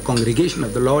enter the congregation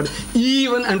of the Lord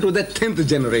even unto the 10th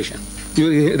generation.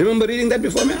 You remember reading that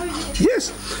before me?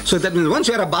 Yes. So that means once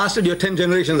you are a bastard, your 10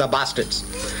 generations are bastards.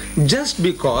 Just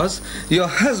because your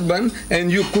husband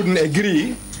and you couldn't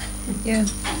agree,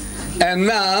 and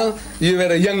now you were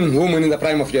a young woman in the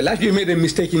prime of your life, you made a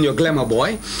mistake in your glamour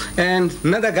boy, and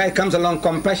another guy comes along,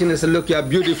 compassionate, and says, look, you're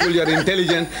beautiful, you're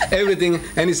intelligent, everything,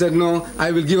 and he said, no,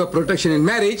 I will give a protection in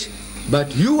marriage,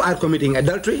 but you are committing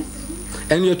adultery,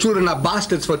 and your children are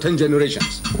bastards for 10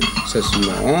 generations. Says,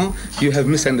 no, you have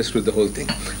misunderstood the whole thing.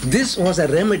 This was a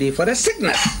remedy for a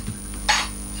sickness.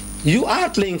 You are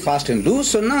playing fast and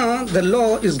loose, so now the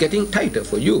law is getting tighter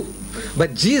for you.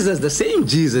 But Jesus, the same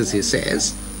Jesus, he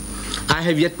says, I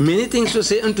have yet many things to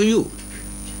say unto you,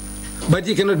 but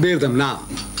ye cannot bear them now.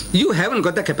 You haven't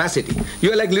got the capacity.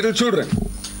 You are like little children.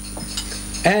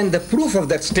 And the proof of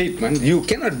that statement, you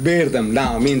cannot bear them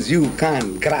now, means you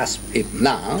can't grasp it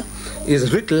now,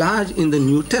 is writ large in the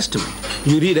New Testament.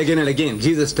 You read again and again.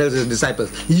 Jesus tells his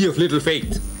disciples, ye of little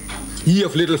faith. Ye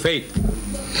of little faith.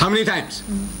 How many times?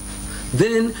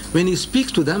 Then when he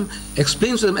speaks to them,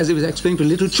 explains to them as if he's explaining to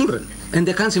little children. And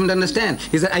they can't seem to understand.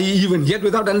 He said, are you even yet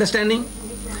without understanding?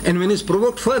 And when he's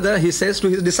provoked further, he says to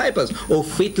his disciples, O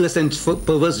faithless and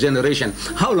perverse generation,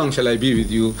 how long shall I be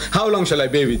with you? How long shall I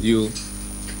bear with you?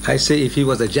 I say if he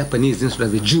was a Japanese instead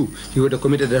of a Jew, he would have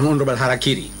committed an honorable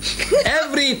harakiri.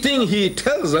 Everything he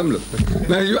tells them, look,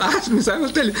 now you ask me, so I will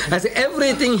tell you. I say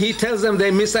everything he tells them, they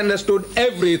misunderstood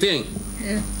everything.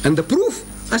 Yeah. And the proof,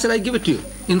 I said, I give it to you,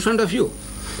 in front of you.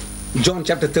 John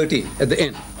chapter 13, at the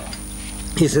end.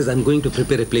 He says, I'm going to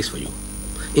prepare a place for you.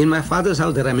 In my Father's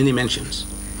house there are many mansions.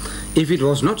 If it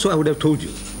was not so, I would have told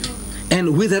you.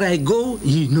 And whither I go,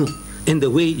 ye know, and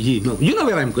the way ye know. You know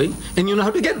where I'm going, and you know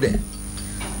how to get there.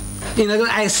 In other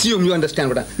words, I assume you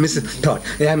understand what Mrs. Todd,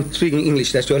 I'm speaking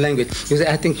English, that's your language. You say,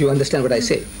 I think you understand what I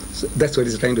say. So that's what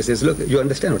he's trying to say. So look, you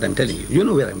understand what I'm telling you. You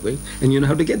know where I'm going, and you know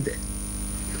how to get there.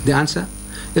 The answer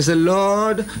is,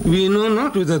 Lord, we know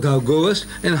not whither thou goest,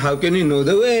 and how can we know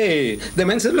the way? The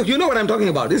man says, look, you know what I'm talking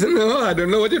about. He said, no, I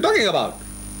don't know what you're talking about.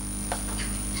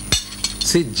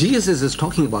 See, Jesus is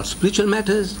talking about spiritual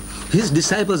matters. His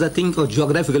disciples are thinking of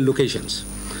geographical locations.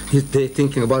 They're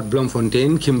thinking about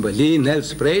Bloemfontein, Kimberley,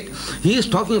 Nelspruit. He is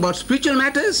talking about spiritual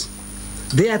matters.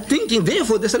 They are thinking,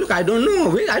 therefore, they say, look, I don't know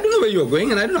where you're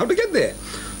going, and I don't know how to get there.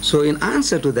 So in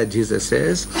answer to that, Jesus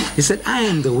says, he said, I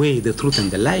am the way, the truth,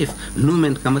 and the life. No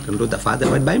man cometh unto the Father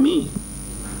but by me.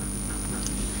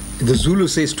 The Zulu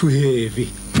says, too heavy.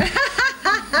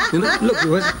 You know,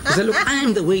 look, he said, look, I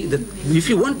am the way. If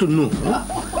you want to know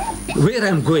where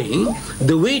I'm going,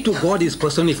 the way to God is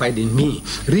personified in me.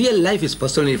 Real life is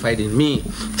personified in me.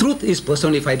 Truth is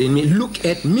personified in me. Look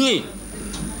at me.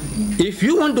 If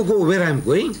you want to go where I'm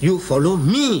going, you follow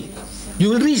me.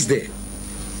 You will reach there.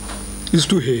 It's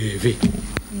too heavy.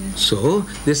 Yeah. So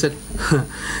they said,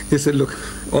 look,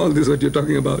 all this what you're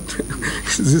talking about,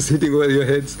 this is hitting over your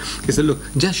heads. He said, look,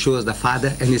 just show us the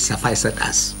Father and it sufficeth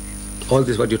us. All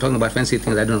this what you're talking about, fancy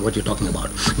things, I don't know what you're talking about.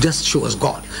 Just show us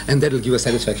God, and that will give us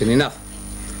satisfaction enough.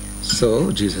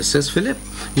 So Jesus says, Philip,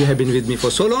 you have been with me for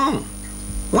so long.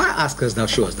 Why askest thou,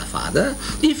 show us the Father?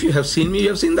 If you have seen me, you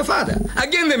have seen the Father.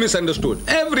 Again they misunderstood.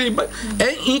 Everybody,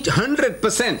 each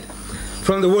 100%.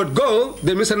 From the word go,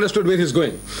 they misunderstood where he's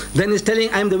going. Then he's telling,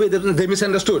 I'm the way, they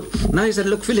misunderstood. Now he said,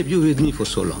 look, Philip, you were with me for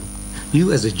so long.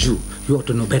 You as a Jew, you ought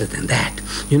to know better than that.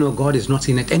 You know, God is not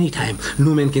seen at any time.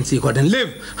 No man can see God and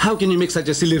live. How can you make such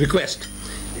a silly request?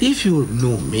 If you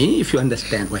know me, if you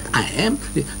understand what I am,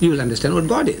 you will understand what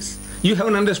God is. You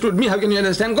haven't understood me, how can you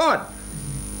understand God?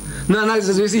 No, he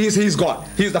says, he's God.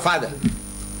 He's the Father.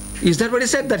 Is that what he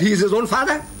said, that he is his own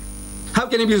Father? How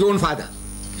can he be his own Father?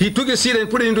 He took his seed and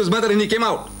put it into his mother and he came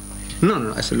out.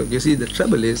 No. I said, look, you see, the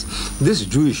trouble is, this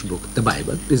Jewish book, the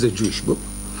Bible, is a Jewish book,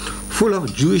 full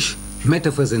of Jewish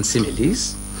metaphors and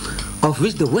similes, of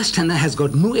which the Westerner has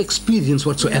got no experience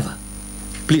whatsoever.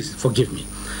 Please forgive me.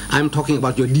 I'm talking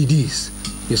about your DDs.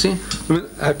 You see,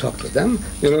 I talked to them,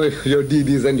 your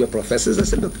DDs and your professors. I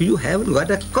said, look, you haven't got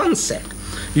a concept.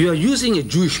 You are using a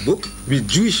Jewish book with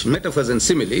Jewish metaphors and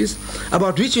similes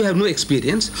about which you have no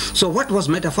experience. So what was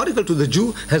metaphorical to the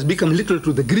Jew has become literal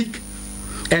to the Greek.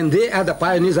 And they are the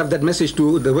pioneers of that message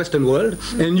to the Western world.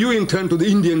 And you in turn to the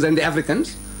Indians and the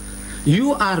Africans.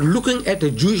 You are looking at a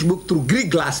Jewish book through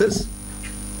Greek glasses.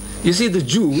 You see, the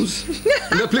Jews...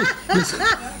 No, please.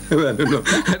 I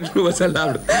don't know what's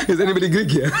allowed. Is anybody Greek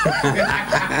here?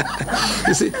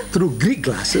 You see, through Greek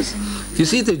glasses, you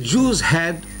see, the Jews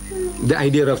had the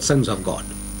idea of sons of God.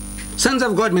 Sons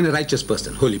of God mean a righteous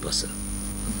person, holy person.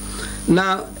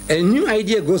 Now, a new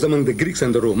idea goes among the Greeks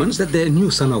and the Romans that their new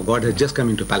son of God had just come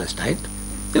into Palestine.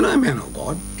 A man of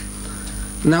God.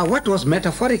 Now, what was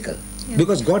metaphorical? Yeah.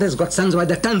 Because God has got sons by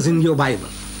the tons in your Bible.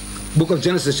 Book of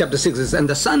Genesis chapter 6 says, and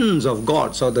the sons of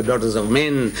God saw the daughters of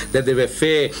men, that they were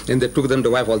fair, and they took them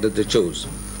to wife all that they chose.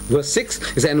 Verse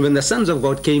 6 is, and when the sons of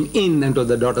God came in unto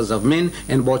the daughters of men,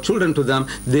 and bore children to them,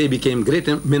 they became great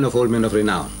men of old, men of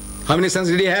renown. How many sons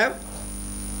did he have?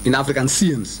 In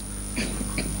Afrikaans,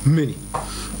 many.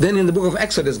 Then in the book of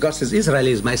Exodus, God says, Israel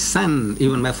is my son,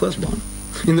 even my firstborn.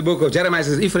 In the book of Jeremiah,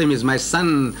 says, Ephraim is my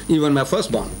son, even my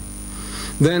firstborn.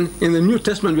 Then in the New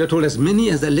Testament, we are told, as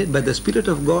many as are led by the Spirit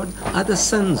of God are the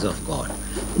sons of God.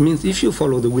 It means if you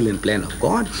follow the will and plan of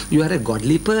God, you are a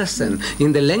godly person.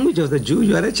 In the language of the Jew,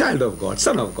 you are a child of God,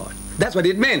 son of God. That's what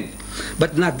it meant.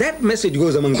 But now that message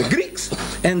goes among the Greeks,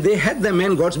 and they had the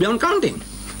men gods beyond counting.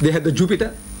 They had the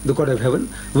Jupiter, the god of heaven,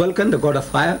 Vulcan, the god of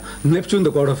fire, Neptune,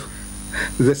 the god of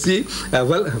the sea.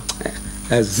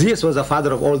 Zeus was the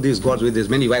father of all these gods with his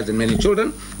many wives and many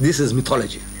children. This is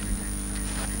mythology.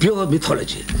 Pure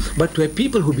mythology. But to a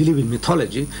people who believe in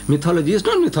mythology, mythology is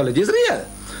not mythology, it's real.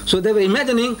 So they were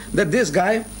imagining that this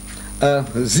guy,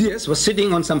 Zeus, was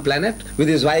sitting on some planet with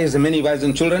his wives and many wives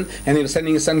and children, and he was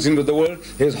sending his sons into the world,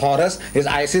 his Horus, his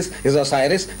Isis, his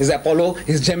Osiris, his Apollo,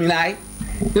 his Gemini.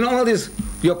 You know, all these,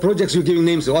 your projects, you're giving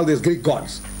names to all these Greek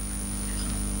gods.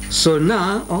 So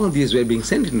now, all these were being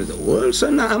sent into the world. So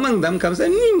now among them comes a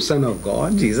new Son of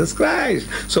God, Jesus Christ.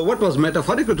 So what was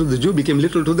metaphorical to the Jew became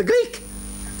literal to the Greek.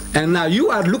 And now you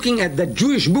are looking at the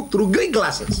Jewish book through Greek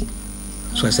glasses.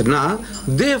 So I said, now,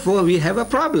 therefore we have a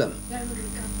problem.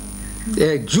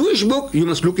 A Jewish book, you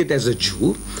must look at it as a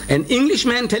Jew. An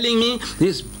Englishman telling me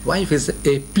his wife is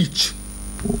a peach.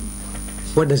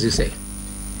 What does he say?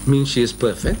 Means she is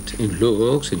perfect in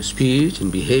looks, in speech,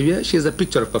 in behavior. She is a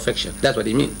picture of perfection. That's what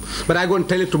he means. But I go and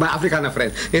tell it to my Afrikaner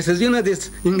friend. He says, you know this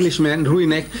Englishman,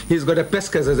 Ruinek, he's got a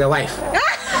Pescas as a wife.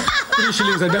 3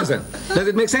 shillings a dozen. Does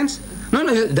it make sense?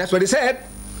 No, that's what he said.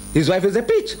 His wife is a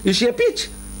peach. Is she a peach?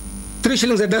 3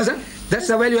 shillings a dozen? That's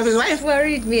the value of his wife?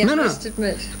 Worried me, I must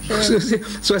admit.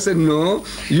 So I said, no,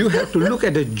 you have to look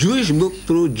at a Jewish book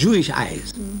through Jewish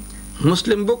eyes.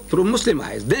 Muslim book through Muslim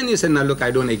eyes. Then he said, now look,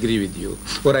 I don't agree with you,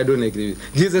 or I don't agree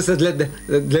with you. Jesus says, let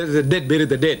the dead bury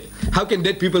the dead. How can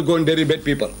dead people go and bury dead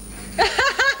people?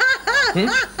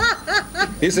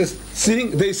 He says,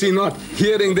 seeing they see not,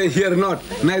 hearing they hear not,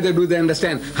 neither do they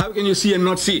understand. How can you see and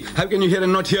not see? How can you hear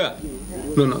and not hear?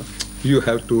 No. You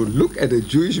have to look at a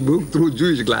Jewish book through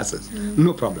Jewish glasses.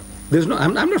 No problem. There's no,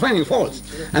 I'm not finding faults.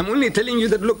 I'm only telling you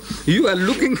that, look, you are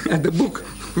looking at the book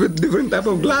with different type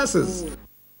of glasses.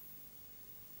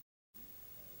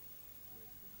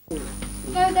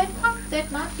 No,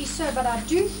 that might be so, but I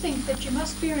do think that you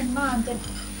must bear in mind that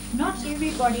not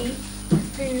everybody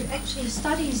who actually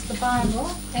studies the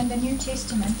Bible and the New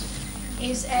Testament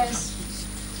is as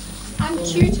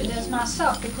untutored as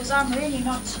myself, because I'm really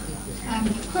not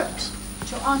equipped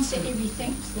to answer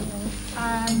everything.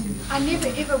 I never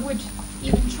ever would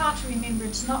even try to remember.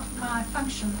 It's not my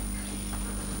function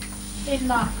in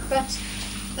life. But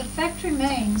the fact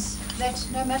remains that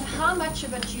no matter how much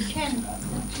of it you can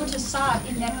put aside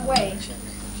in that way,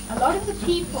 a lot of the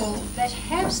people that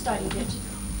have studied it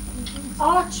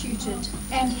are tutored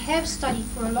and have studied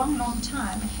for a long, long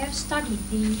time, have studied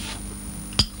the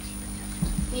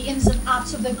ins and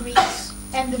outs of the Greeks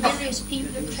and the various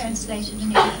people who translated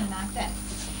and everything like that.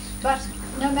 But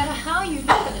no matter how you look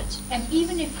at it, and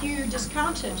even if you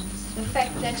discounted the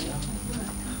fact that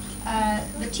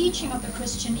the teaching of the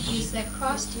Christian is that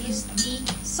Christ is the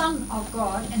Son of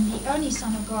God and the only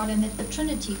Son of God, and that the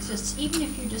Trinity exists, even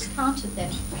if you discounted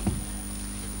that,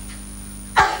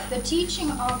 the teaching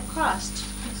of Christ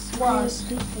was,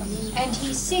 and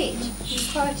he said, he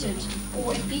quoted,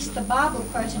 or at least the Bible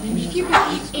quoted, and if you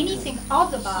believe anything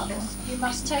of the Bible, you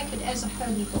must take it as a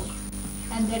holy book,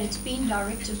 and that it's been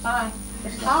directed by the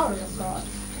power of God.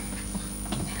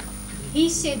 He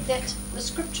said that the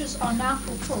scriptures are now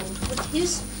fulfilled. With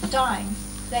his dying,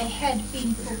 they had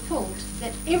been fulfilled,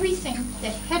 that everything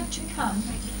that had to come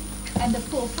and the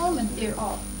fulfillment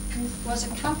thereof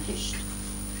was accomplished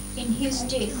in his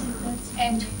death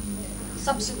and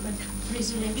subsequent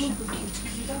resurrection.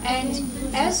 And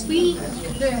as we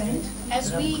learn,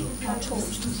 as we are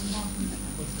taught,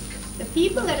 the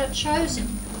people that are chosen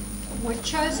were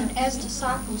chosen as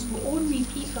disciples were ordinary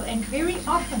people, and very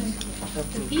often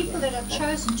the people that are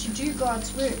chosen to do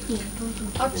God's work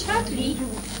are totally,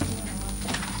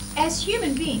 as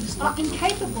human beings, are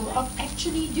incapable of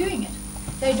actually doing it.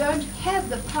 They don't have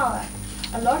the power.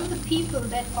 A lot of the people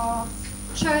that are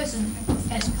chosen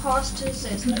as pastors,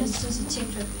 as ministers,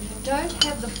 etc., don't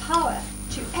have the power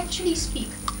to actually speak.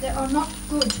 They are not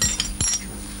good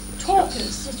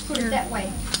talkers, let's put it that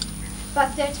way.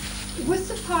 But that with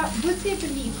their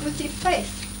belief, with their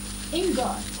faith in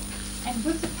God, and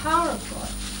with the power of God,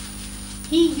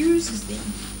 he uses them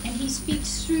and he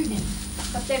speaks through them.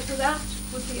 But that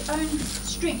with their own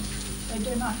strength, they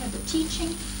do not have the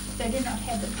teaching, they do not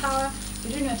have the power,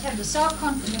 they do not have the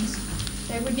self-confidence,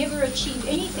 they would never achieve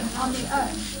anything on their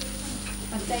own.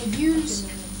 But they use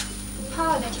the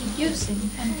power that he gives them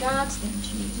and guides them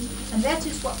to use. And that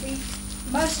is what we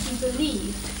mostly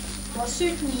believe. Well,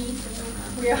 certainly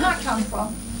where I come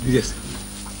from, yes,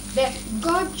 that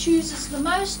God chooses the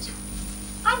most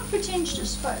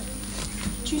unpretentious folk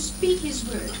to speak his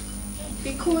word,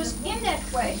 because in that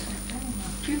way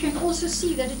you can also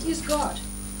see that it is God,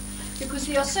 because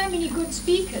there are so many good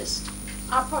speakers.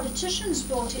 Our politicians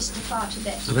will testify to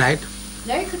that. Right.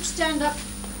 They could stand up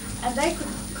and they could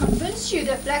convince you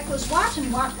that black was white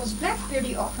and white was black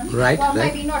very often. Right. Well,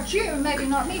 right. maybe not you, maybe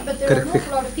not me, but there Correct. are an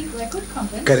awful lot of people they could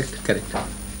convince. Correct.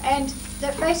 And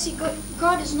that basically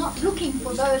God is not looking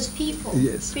for those people.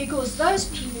 Yes. Because those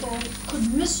people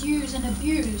could misuse and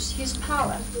abuse his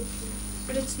power.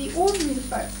 But it's the ordinary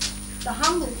folk, the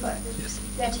humble folk, Yes.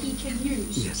 that he can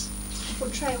use Yes. to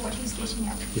portray what he's getting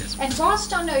at. Yes. And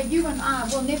whilst I know you and I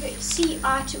will never see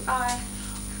eye to eye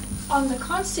on the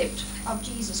concept of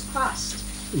Jesus Christ,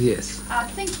 Yes. I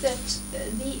think that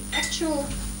the actual,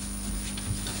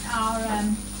 our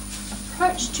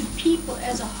approach to people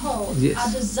as a whole, Yes.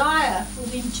 our desire for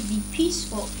them to be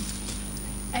peaceful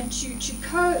and to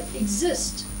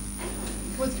coexist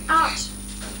without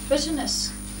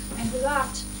bitterness and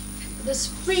without this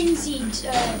frenzied,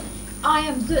 I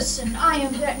am this and I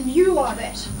am that and you are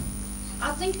that.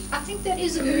 I think that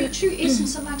is a very true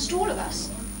essence amongst all of us.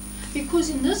 Because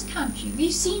in this country,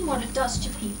 we've seen what it does to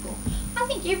people. I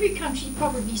think every country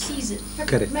probably sees it.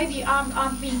 Correct. Maybe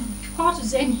I'm being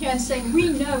partisan here and saying we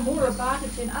know more about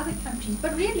it than other countries.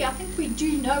 But really, I think we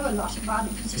do know a lot about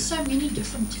it because there's so many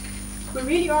different... We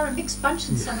really are a mixed bunch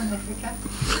in Southern Africa.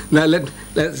 Now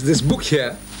let's this book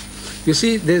here, you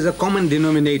see there's a common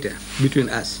denominator between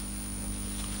us.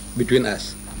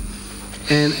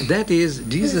 And that is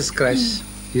Jesus Christ.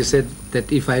 He said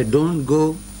that if I don't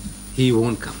go, he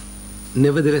won't come.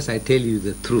 Nevertheless, I tell you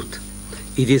the truth.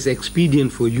 It is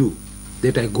expedient for you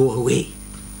that I go away.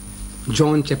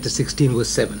 John chapter 16 verse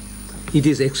 7. It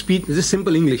is expedient, this is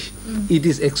simple English. It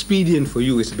is expedient for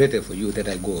you, it's better for you that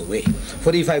I go away.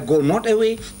 For if I go not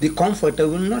away, the Comforter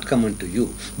will not come unto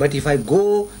you. But if I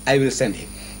go, I will send him.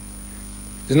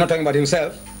 He's not talking about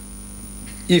himself.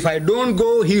 If I don't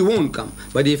go, he won't come.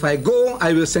 But if I go,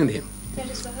 I will send him. That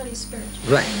is the Holy Spirit.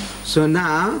 Right. So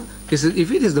now,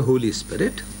 if it is the Holy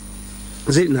Spirit,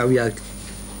 see, now we are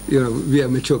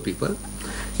mature people.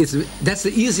 That's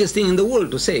the easiest thing in the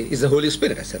world to say, is the Holy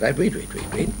Spirit. I said, right,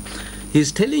 wait.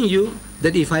 He's telling you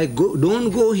that if I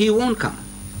don't go, he won't come.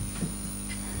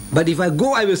 But if I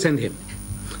go, I will send him.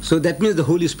 So that means the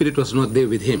Holy Spirit was not there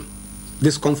with him.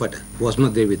 This Comforter was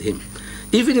not there with him.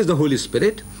 If it is the Holy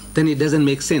Spirit, then it doesn't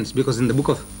make sense, because in the book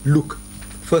of Luke,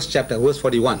 1st chapter, verse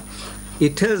 41,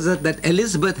 it tells us that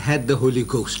Elizabeth had the Holy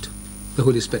Ghost, the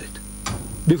Holy Spirit,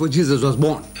 before Jesus was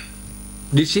born.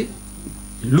 Did she?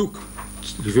 Luke,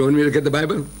 if you want me to get the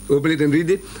Bible, open it and read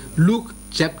it. Luke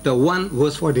chapter 1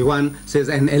 verse 41 says,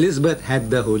 and Elizabeth had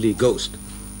the Holy Ghost.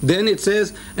 Then it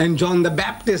says, and John the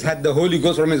Baptist had the Holy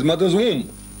Ghost from his mother's womb.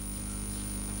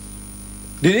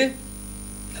 Did he?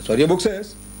 That's what your book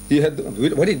says. He had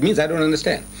what it means, I don't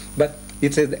understand. But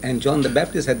it says, and John the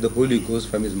Baptist had the Holy Ghost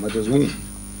from his mother's womb.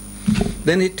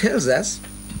 Then it tells us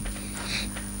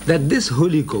that this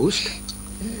Holy Ghost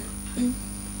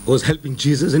was helping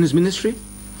Jesus in his ministry,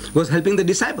 was helping the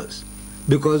disciples.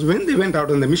 Because when they went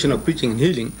out on the mission of preaching and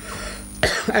healing,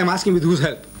 I'm asking with whose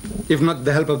help? If not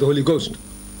the help of the Holy Ghost.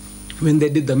 When they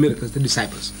did the miracles, the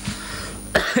disciples.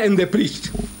 And they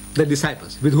preached, the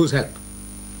disciples, with whose help?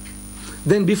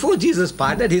 Then before Jesus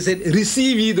parted, he said,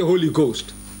 receive ye the Holy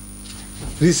Ghost.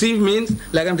 Receive means,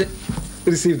 like I'm saying,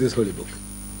 receive this holy book.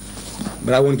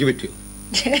 But I won't give it to you.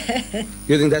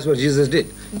 You think that's what Jesus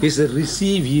did? He said,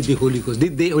 receive ye the Holy Ghost.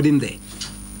 Did they or didn't they?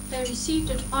 They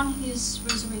received it on his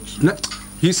resurrection. No,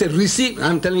 he said, receive.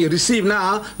 I'm telling you, receive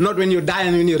now, not when you die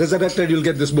and when you're resurrected, you'll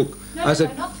get this book. No,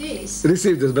 not this.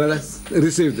 Receive this, brother.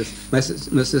 Receive this. My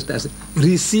sister said,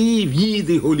 receive ye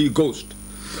the Holy Ghost.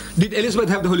 Did Elizabeth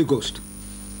have the Holy Ghost?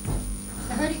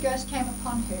 The Holy Ghost came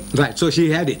upon her. Right, so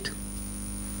she had it.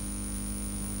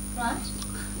 Right?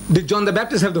 Did John the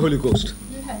Baptist have the Holy Ghost?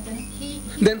 You had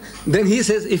them. Then he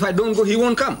says, if I don't go, he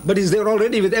won't come. But he's there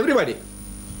already with everybody.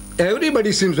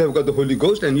 Everybody seems to have got the Holy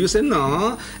Ghost, and you say,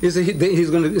 no. He's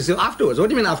going to say, afterwards. What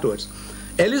do you mean afterwards?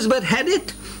 Elizabeth had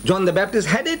it, John the Baptist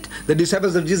had it, the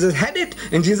disciples of Jesus had it,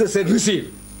 and Jesus said,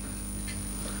 receive.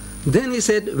 Then he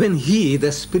said, when he,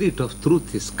 the Spirit of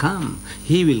truth, is come,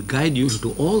 he will guide you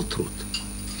into all truth.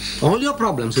 All your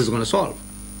problems he's going to solve.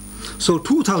 So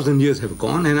 2,000 years have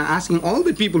gone, and I'm asking all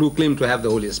the people who claim to have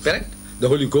the Holy Spirit, the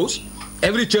Holy Ghost.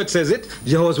 Every church says it.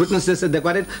 Jehovah's Witnesses said they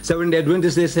got it. Seventh-day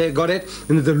Adventists, they say got it.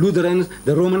 And the Lutherans,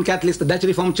 the Roman Catholics, the Dutch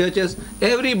Reformed churches,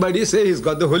 everybody say he's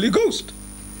got the Holy Ghost.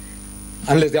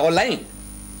 Unless they're all lying.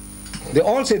 They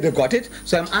all say they got it.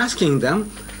 So I'm asking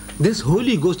them, this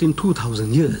Holy Ghost in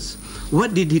 2,000 years,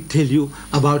 what did he tell you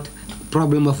about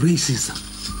problem of racism?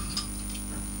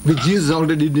 Which Jesus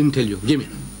already didn't tell you. Give me.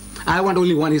 I want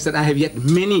only one. He said, I have yet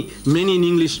many. Many in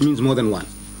English means more than one.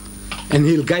 And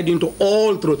he'll guide you into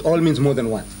all truth. All means more than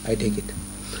one. I take it.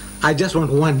 I just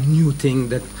want one new thing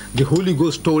that the Holy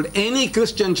Ghost told any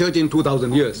Christian church in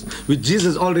 2,000 years, which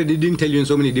Jesus already didn't tell you in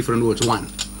so many different words. One.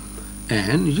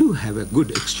 And you have a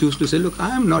good excuse to say, look,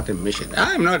 I'm not a missionary.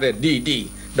 I'm not a DD,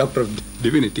 Doctor of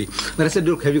Divinity. But I said,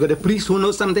 look, have you got a priest who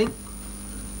knows something?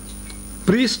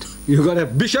 Priest? You got a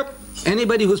bishop?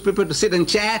 Anybody who's prepared to sit and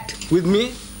chat with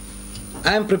me?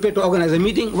 I am prepared to organize a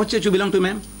meeting. What church you belong to,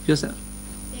 ma'am? Yourself?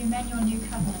 The Emmanuel New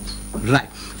Covenant. Right.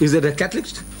 Is it a Catholic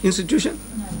institution?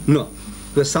 No.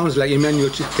 It sounds like Emmanuel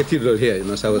Cathedral here, you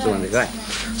know, so I was wondering. Right.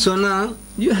 So now,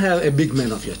 you have a big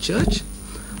man of your church.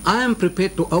 I am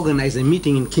prepared to organize a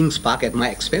meeting in King's Park at my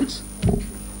expense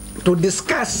to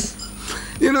discuss,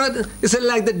 you know, it's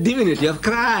like the divinity of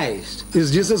Christ.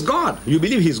 Is Jesus God? You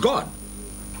believe he's God.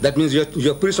 That means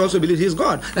your priest also believes he's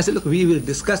God. I said, look, we will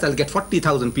discuss. I'll get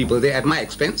 40,000 people there at my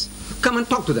expense. Come and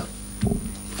talk to them.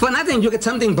 For nothing, you get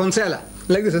something bonsella.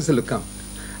 Like this, I said, look, come.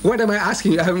 What am I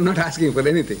asking you? I'm not asking for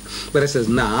anything. But I says,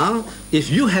 now, if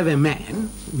you have a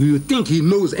man who you think he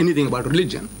knows anything about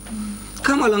religion,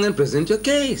 come along and present your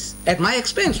case at my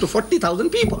expense to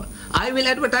 40,000 people. I will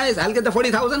advertise. I'll get the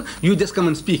 40,000. You just come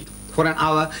and speak for an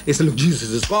hour. They say, look, Jesus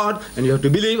is God, and you have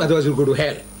to believe, otherwise you'll go to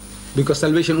hell. Because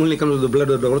salvation only comes with the blood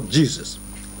of the Lord Jesus.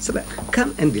 So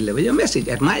come and deliver your message.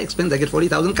 At my expense, I get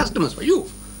 40,000 customers for you.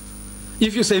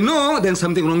 If you say no, then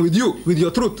something wrong with you, with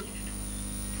your truth.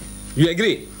 You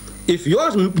agree? If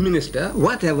your minister,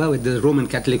 whatever, with the Roman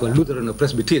Catholic or Lutheran or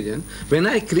Presbyterian, when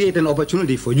I create an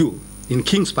opportunity for you in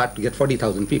King's Park to get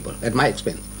 40,000 people at my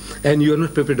expense, and you are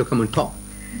not prepared to come and talk,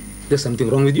 there's something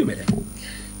wrong with you, madam.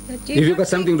 If you've got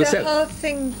something to sell. The whole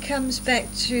thing comes back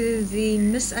to the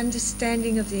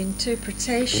misunderstanding of the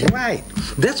interpretation. Right.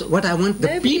 That's what I want the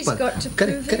Nobody's people. got to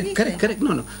prove anything. Correct.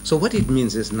 No. So what it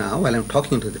means is now, while I'm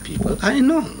talking to the people, I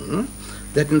know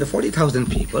that in the 40,000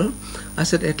 people, I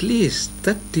said at least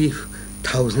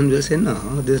 30,000 will say,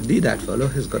 no, this Deedat fellow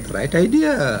has got the right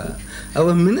idea.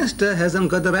 Our minister hasn't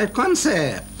got the right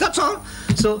concept. That's all.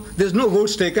 So there's no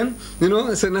votes taken. You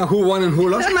know, so now who won and who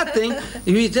lost? Nothing.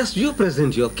 You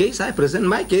present your case, I present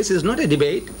my case. It's not a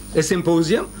debate, a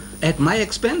symposium at my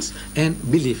expense. And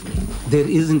believe me, there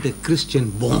isn't a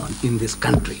Christian born in this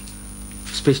country,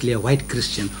 especially a white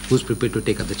Christian, who's prepared to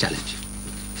take up the challenge.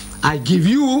 I give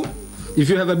you, if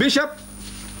you have a bishop,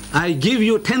 I give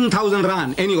you 10,000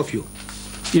 rand, any of you,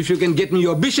 if you can get me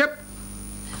your bishop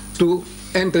to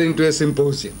enter into a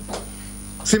symposium.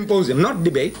 Symposium, not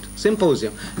debate,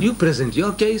 symposium. You present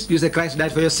your case, you say Christ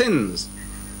died for your sins.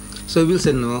 So we'll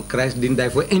say, no, Christ didn't die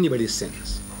for anybody's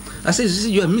sins. I say,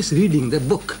 you are misreading the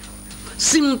book.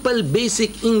 Simple,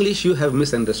 basic English you have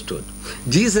misunderstood.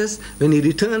 Jesus, when he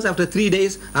returns after 3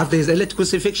 days, after his alleged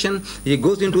crucifixion, he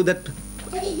goes into that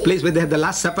place where they had the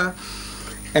Last Supper,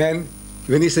 and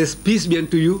when he says, peace be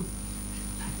unto you,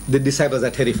 the disciples are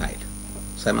terrified.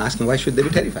 So I'm asking, why should they be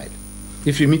terrified?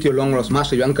 If you meet your long-lost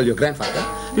master, your uncle, your grandfather,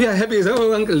 we are happy as,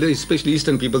 oh, uncle, especially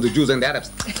Eastern people, the Jews and the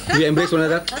Arabs. We embrace one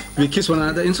another, we kiss one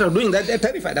another. Instead of doing that, they're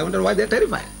terrified. I wonder why they're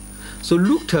terrified. So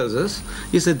Luke tells us,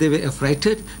 he said they were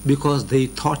affrighted because they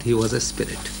thought he was a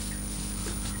spirit.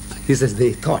 He says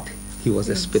they thought he was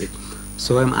a spirit.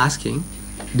 So I'm asking,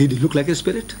 did he look like a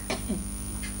spirit?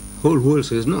 Whole world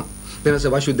says no. Then I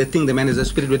said, why should they think the man is a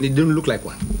spirit when he didn't look like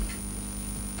one?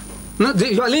 No,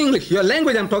 your English, your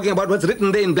language I'm talking about, what's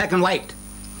written there in black and white.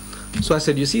 So I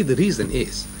said, you see, the reason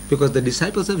is because the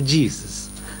disciples of Jesus,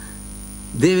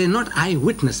 they were not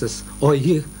eyewitnesses or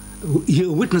ear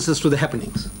witnesses to the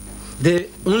happenings. They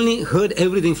only heard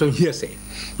everything from hearsay.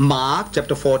 Mark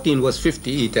chapter 14 verse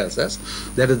 50, he tells us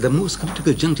that at the most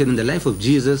critical juncture in the life of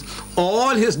Jesus,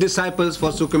 all his disciples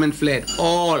forsook him and fled.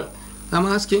 All. I'm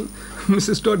asking,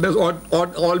 Mrs. Todd, does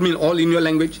all mean all in your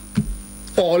language?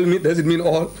 All does it mean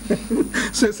all?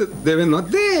 So they were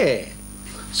not there.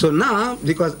 So now,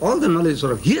 because all the knowledge is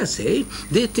sort of hearsay,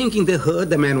 they're thinking they heard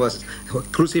the man was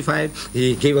crucified,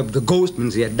 he gave up the ghost,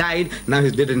 means he had died, now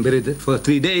he's dead and buried for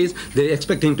 3 days, they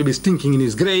expect him to be stinking in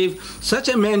his grave. Such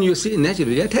a man, you see,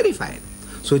 naturally they are terrified.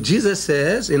 So Jesus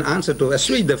says, in answer to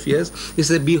assuage the fears, he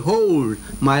said, behold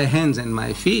my hands and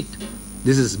my feet.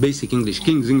 This is basic English,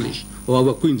 King's English, or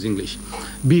our Queen's English.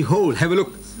 Behold, have a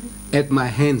look at my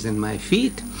hands and my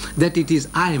feet, that it is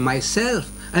I myself.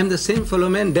 I'm the same fellow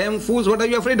man. Damn fools, what are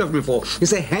you afraid of me for? He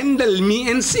said, handle me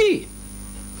and see.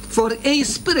 For a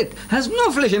spirit has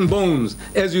no flesh and bones,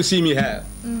 as you see me have.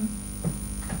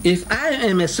 If I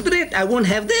am a spirit, I won't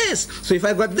have this. So if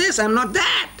I've got this, I'm not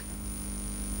that.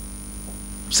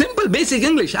 Simple, basic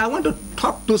English. I want to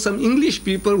talk to some English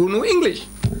people who know English.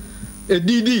 a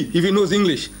DD, if he knows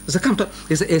English. He said, come talk.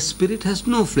 He said, a spirit has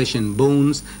no flesh and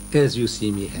bones as you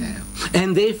see me have.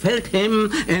 And they felt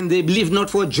him and they believed not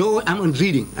for joy. I'm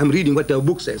reading what the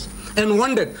book says. And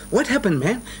wondered, what happened,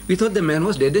 man? We thought the man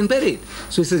was dead and buried.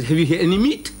 So he says, have you here any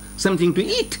meat? Something to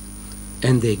eat?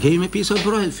 And they gave him a piece of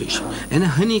broiled fish and a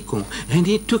honeycomb. And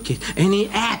he took it and he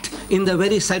ate in the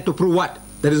very sight to prove what?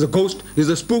 That is a ghost, he's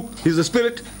a spook, he's a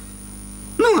spirit.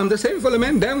 No, I'm the same fellow,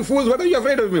 man. Damn fools, what are you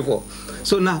afraid of me for?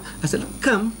 So now I said,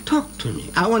 come, talk to me.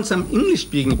 I want some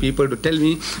English-speaking people to tell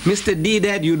me, Mr.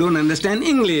 Deedat, you don't understand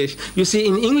English. You see,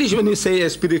 in English, when you say a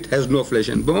spirit has no flesh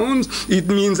and bones, it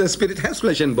means a spirit has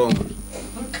flesh and bones.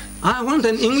 I want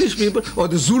an English people, or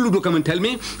the Zulu to come and tell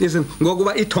me, listen,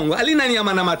 Gogoba itongo, alinani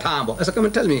amanama tambo. I said, come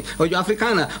and tell me. Or you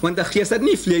Afrikaner, when the chiesad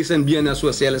ni vlees en biena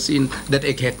sociale sin that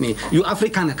ek het nie. You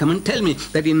Afrikaner, come and tell me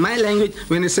that in my language,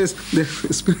 when it says the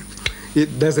spirit,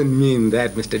 it doesn't mean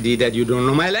that, Mr. Deedat, you don't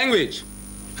know my language.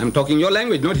 I'm talking your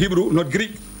language, not Hebrew, not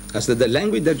Greek. I said, the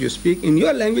language that you speak, in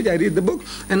your language, I read the book.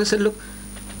 And I said, look,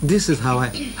 this is how I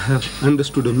have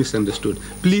understood or misunderstood.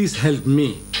 Please help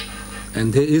me.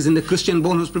 And there isn't a Christian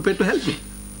born who's prepared to help me.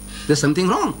 There's something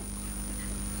wrong.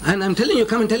 And I'm telling you,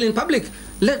 come and tell in public.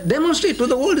 Demonstrate to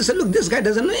the world. He said, look, this guy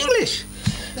doesn't know English.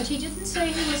 But he didn't say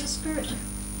he was a spirit.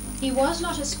 He was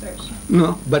not a spirit.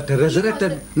 No, but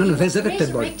resurrected,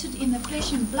 resurrected body. Resurrected in the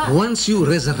flesh and blood. Once you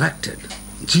resurrected,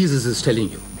 Jesus is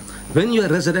telling you, when you are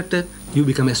resurrected, you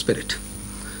become a spirit.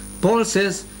 Paul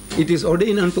says, it is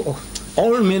ordained unto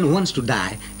all men once to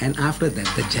die, and after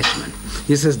that the judgment.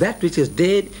 He says, that which is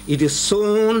dead, it is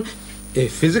sown a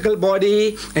physical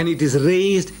body, and it is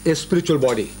raised a spiritual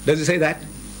body. Does he say that?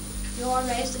 You are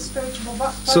raised a spiritual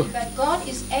body, So, but God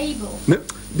is able. No,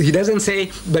 he doesn't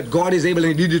say, but God is able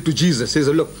and he did it to Jesus. He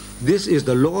says, look, this is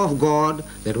the law of God,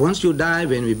 that once you die,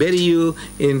 when we bury you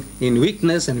in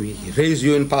weakness and we raise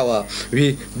you in power,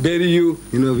 we bury you,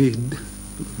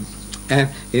 and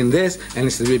in this, and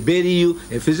it says we bury you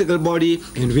a physical body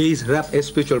and raise up a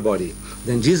spiritual body.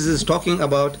 Then Jesus is talking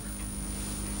about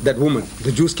that woman.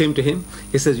 The Jews came to him.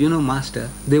 He says, Master,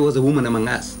 there was a woman among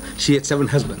us. She had 7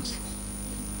 husbands,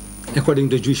 according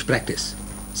to Jewish practice.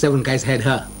 7 guys had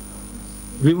her.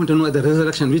 We want to know at the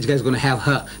resurrection which guy is going to have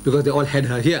her, because they all had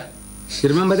her here. You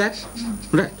remember that?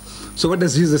 Right. So what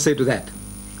does Jesus say to that?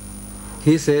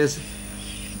 He says,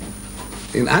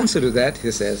 in answer to that,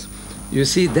 he says, you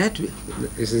see that,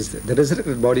 this is the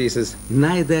resurrected body, he says,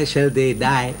 neither shall they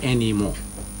die anymore.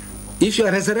 If you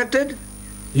are resurrected,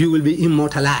 you will be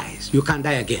immortalized. You can't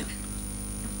die again.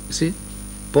 You see?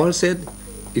 Paul said,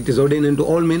 it is ordained unto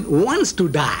all men once to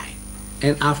die,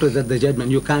 and after that the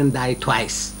judgment. You can't die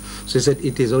twice. So he said,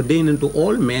 it is ordained unto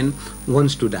all men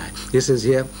once to die. He says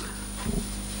here,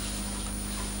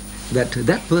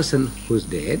 that person who's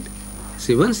dead,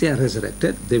 see, once they are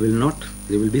resurrected, they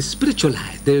will be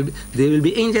spiritualized. They will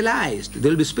be angelized. They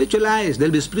will be spiritualized. They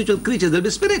will be spiritual creatures. They will be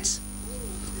spirits.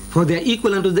 For they are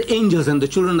equal unto the angels and the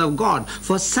children of God.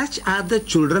 For such are the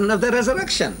children of the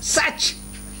resurrection. Such.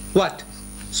 What?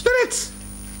 Spirits.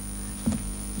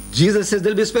 Jesus says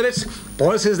there will be spirits.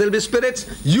 Paul says there will be spirits.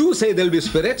 You say there will be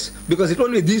spirits, because it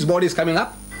won't be these bodies coming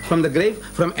up from the grave,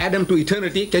 from Adam to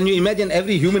eternity. Can you imagine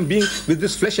every human being with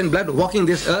this flesh and blood walking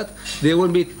this earth? They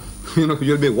won't be,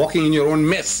 you'll be walking in your own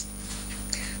mess.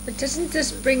 But doesn't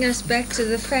this bring us back to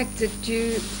the fact that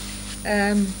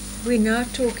we're now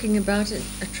talking about a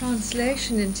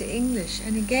translation into English?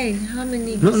 And again, how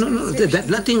many... No, there's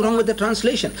nothing wrong with the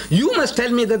translation. You must tell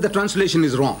me that the translation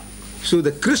is wrong. So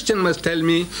the Christian must tell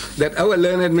me that our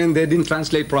learned men, they didn't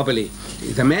translate properly.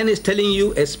 The man is telling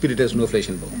you a spirit has no flesh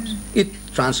and bones. It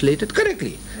translated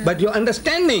correctly. But your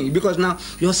understanding, because now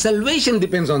your salvation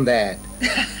depends on that.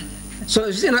 So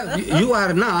you see,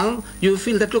 now, you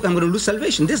feel that, look, I'm going to lose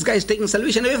salvation. This guy is taking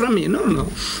salvation away from me. No.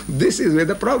 This is where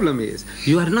the problem is.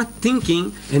 You are not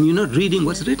thinking and you're not reading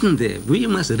what's written there. We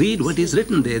must read what is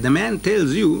written there. The man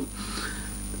tells you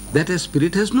that a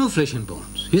spirit has no flesh and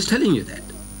bones. He's telling you that.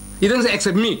 He doesn't say,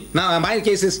 except me. Now, in my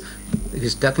case,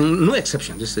 he's talking no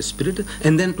exception. Just a spirit.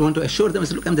 And then to want to assure them, I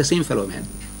say, look, I'm the same fellow, man.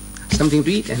 Something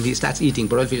to eat, and he starts eating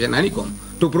broiled fish and honeycomb.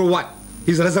 To prove what?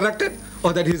 He's resurrected,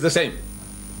 or that he's the same?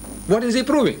 What is he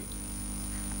proving?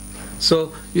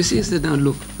 So, you see, he said, now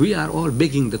look, we are all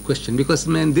begging the question, because,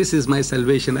 man, this is my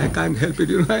salvation. I can't help it.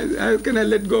 How can I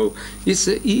let go? It's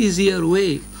an easier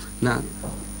way. Now,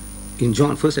 in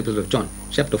John, first episode of John,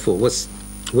 chapter 4, verse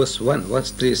 1, verse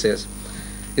 3 says,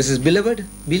 it says, beloved,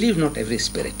 believe not every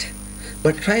spirit,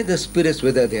 but try the spirits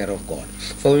whether they are of God.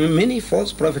 For many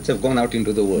false prophets have gone out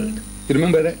into the world. You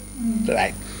remember that?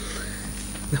 Right.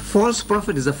 The false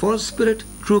prophet is a false spirit,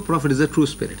 true prophet is a true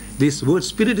spirit. This word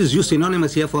spirit is used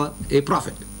synonymous here for a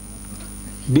prophet.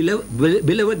 Beloved,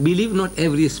 believe not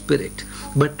every spirit,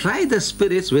 but try the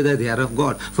spirits whether they are of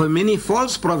God. For many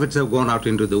false prophets have gone out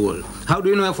into the world. How do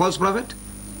you know a false prophet?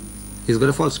 He's got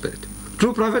a false spirit.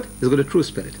 True prophet, he's got a true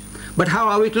spirit. But how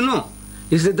are we to know?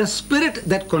 He said, the spirit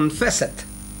that confesseth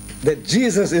that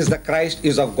Jesus is the Christ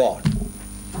is of God.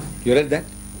 You read that?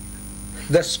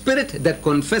 The spirit that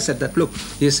confesseth that, look,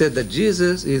 he said that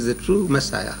Jesus is the true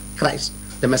Messiah, Christ,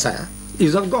 the Messiah,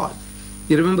 is of God.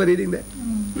 You remember reading that?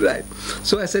 Right.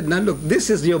 So I said, now look, this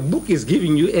is, your book is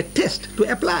giving you a test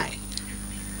to apply.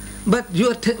 But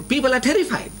people are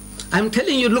terrified. I'm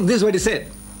telling you, look, this is what he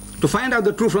said. To find out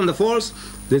the true from the false,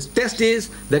 this test is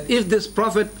that if this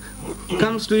prophet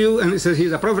comes to you and he says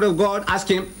he's a prophet of God, ask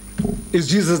him, is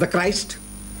Jesus the Christ?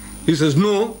 He says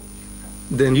no,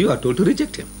 then you are told to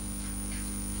reject him.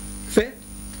 Fair?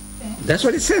 That's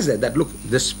what it says there, that look,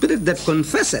 the spirit that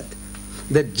confesseth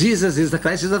that Jesus is the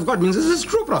Christ is of God means this is a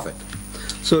true prophet.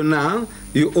 So now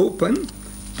you open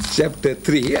chapter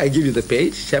 3, I give you the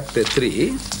page, chapter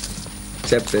 3,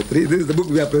 this is the book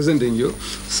we are presenting you.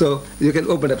 So you can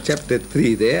open up chapter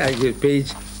 3 there, I give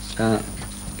page,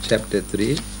 chapter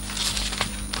 3,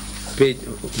 page,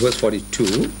 verse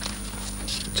 42,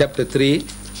 chapter 3,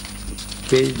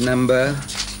 page number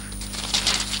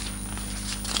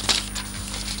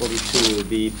 42 will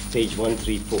be page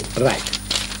 134. Right.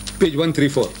 Page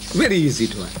 134. Very easy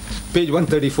to find. Page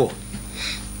 134.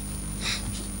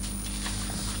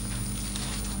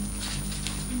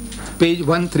 Page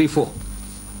 134.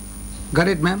 Got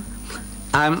it, ma'am?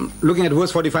 I'm looking at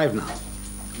verse 45 now.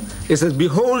 It says,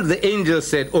 behold, the angel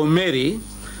said, O Mary,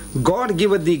 God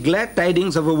giveth thee glad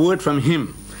tidings of a word from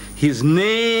him. His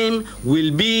name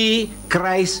will be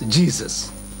Christ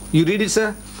Jesus. You read it,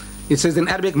 sir? It says in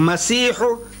Arabic,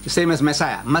 Masihu, same as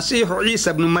Messiah. Masihu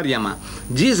Isa ibn Maryama.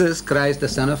 Jesus Christ, the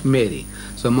son of Mary.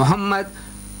 So Muhammad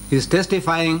is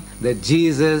testifying that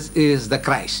Jesus is the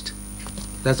Christ.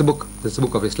 That's the book. That's the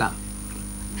book of Islam.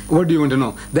 What do you want to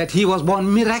know? That he was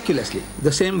born miraculously.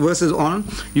 The same verses on.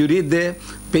 You read there,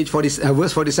 page 40,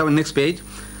 verse 47, next page.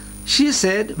 She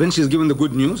said, when she's given the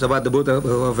good news about the birth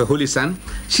of a holy son,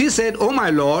 she said, O my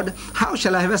Lord, how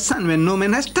shall I have a son when no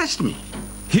man has touched me?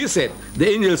 He said, the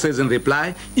angel says in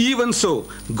reply, even so,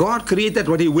 God created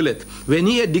what he willeth. When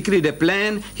he had decreed a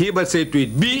plan, he but said to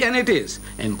it, be, and it is.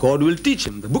 And God will teach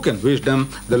him the book and wisdom,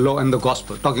 the law and the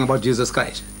gospel, talking about Jesus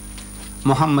Christ.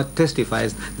 Muhammad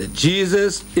testifies that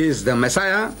Jesus is the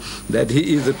Messiah, that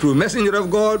he is the true messenger of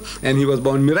God, and he was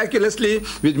born miraculously,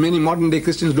 which many modern day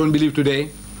Christians don't believe today.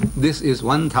 This is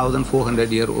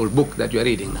 1,400-year-old book that you are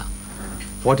reading now.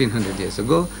 1400 years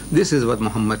ago, this is what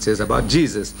Muhammad says about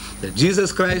Jesus, that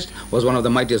Jesus Christ was one of the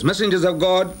mightiest messengers of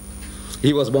God.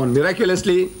 He was born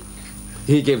miraculously.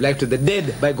 He gave life to the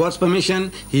dead by God's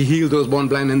permission. He healed those born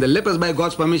blind and the lepers by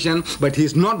God's permission, but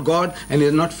he's not God and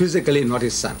is not physically not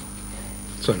his son.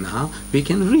 So now we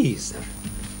can reason.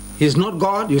 He's not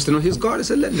God. You used to know he's God. He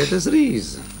said, let us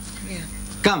reason. Yeah.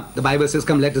 Come, the Bible says,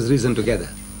 come, let us reason together.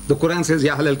 The Quran says,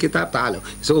 Ya Ahlal Kitab, ta'alu.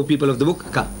 So, oh, people of the book,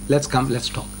 come, let's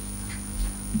talk.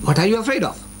 What are you afraid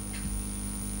of?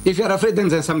 If you're afraid, then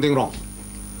there's something wrong.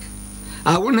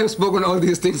 I wouldn't have spoken all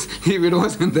these things if it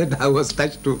wasn't that I was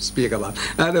touched to speak about.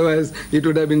 Otherwise, it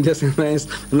would have been just a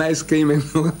nice cream and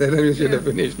that we should have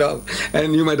finished off.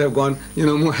 And you might have gone,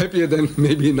 more happier than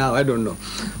maybe now, I don't know.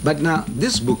 But now,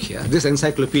 this book here, this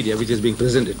encyclopedia which is being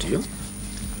presented to you,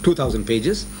 2,000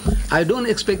 pages, I don't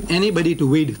expect anybody to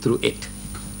wade through it.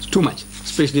 It's too much,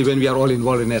 especially when we are all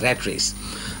involved in a rat race.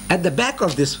 At the back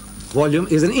of this volume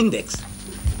is an index.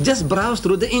 Just browse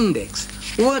through the index.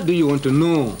 What do you want to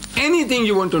know? Anything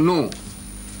you want to know.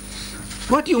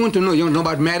 What do you want to know? You want to know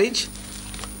about marriage?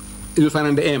 You'll find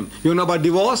under M. You want to know about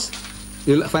divorce?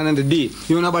 You'll find under D. You want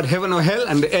to know about heaven or hell?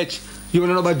 Under H. You want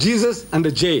to know about Jesus?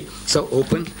 Under J. So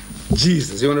open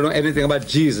Jesus. You want to know anything about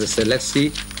Jesus? So let's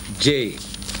see. J.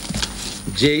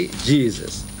 J,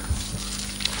 Jesus.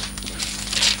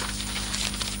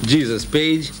 Jesus,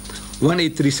 page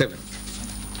 1837.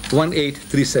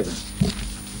 1837.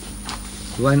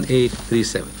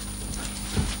 1837.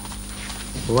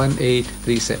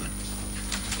 1837.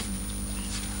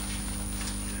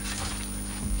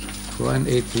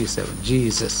 1837.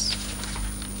 Jesus.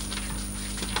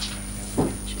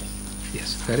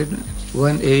 Yes, got it?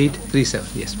 1837.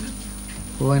 Yes, ma'am.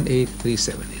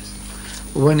 1837. Yes.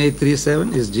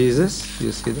 1837 is Jesus.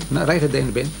 You see that? No, right at the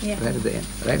end, Ben. Yeah. Right at the end.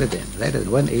 Right at the end. Right at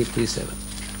the end. 1837.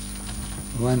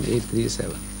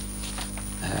 1837.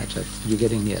 You're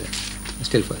getting nearer.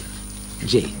 Still further.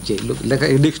 J. Look like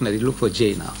a dictionary. Look for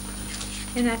J now.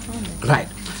 And I found it. Right.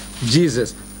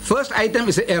 Jesus. First item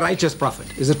is a righteous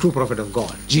prophet. Is a true prophet of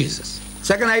God. Jesus.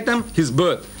 Second item, his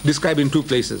birth, described in 2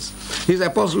 places. His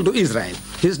apostle to Israel,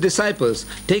 his disciples,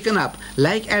 taken up,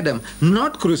 like Adam,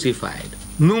 not crucified,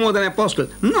 no more than apostle,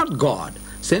 not God,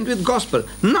 sent with gospel,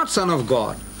 not son of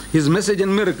God. His message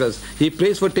and miracles, he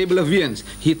prays for table of viands,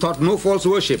 he taught no false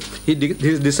worship,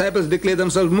 his disciples declare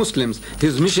themselves Muslims,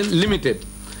 his mission limited.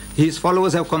 His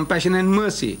followers have compassion and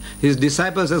mercy, his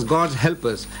disciples as God's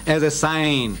helpers, as a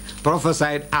sign,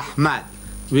 prophesied Ahmad,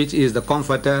 which is the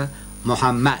comforter,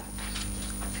 Muhammad.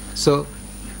 So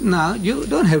now you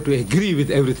don't have to agree with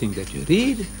everything that you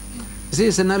read. He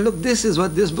said, now look, this is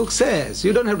what this book says.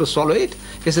 You don't have to swallow it.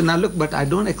 He said, now look, but I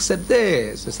don't accept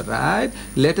this. He said, right,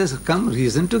 let us come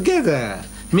reason together.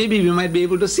 Maybe we might be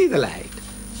able to see the light.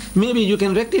 Maybe you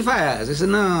can rectify us. He said,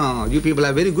 no, you people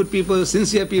are very good people,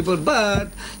 sincere people, but,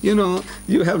 you know,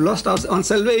 you have lost out on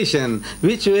salvation.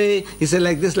 Which way? He said,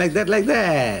 like this, like that, like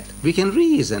that. We can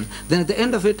reason. Then at the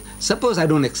end of it, suppose I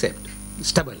don't accept,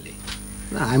 stubbornly.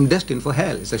 No, I'm destined for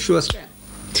hell. It's a sure stamp.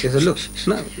 He said, look,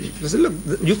 no. He said, look,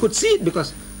 you could see it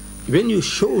because when you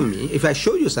show me, if I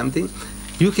show you something,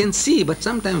 you can see, but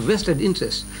sometimes vested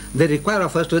interests, they require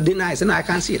of us to deny. Say, no, I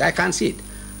can't see it, I can't see it.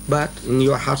 But in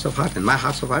your hearts of heart and my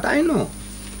hearts of heart, I know.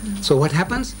 So what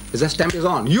happens is the stamp is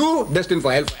on. You destined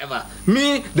for hell forever.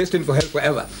 Me destined for hell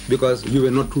forever because you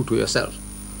were not true to yourself.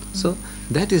 So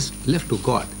that is left to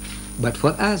God. But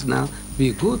for us now,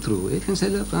 we go through it and say,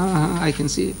 look, I can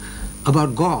see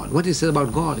about God. What he says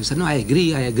about God? He said, no, I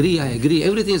agree, I agree, I agree.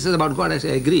 Everything he says about God, I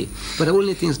say, I agree. But the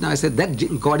only thing is now, I said,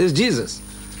 that God is Jesus.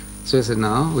 So I said,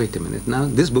 no, wait a minute. Now,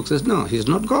 this book says, no, he's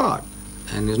not God.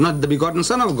 And he's not the begotten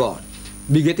Son of God.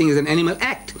 Begetting is an animal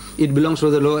act. It belongs to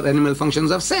the lower animal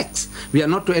functions of sex. We are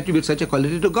not to attribute such a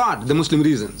quality to God, the Muslim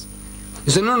reasons.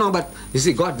 He said, no, but you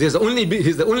see, God, he's the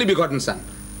only begotten Son.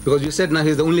 Because you said, now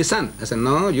he's the only Son. I said,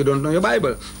 no, you don't know your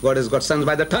Bible. God has got sons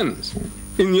by the tons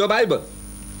in your Bible.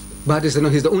 But he said, no,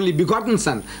 he's the only begotten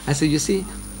Son. I said, you see,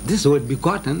 this word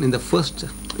begotten in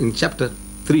chapter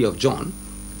 3 of John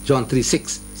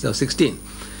 3:6, so 16,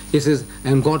 he says,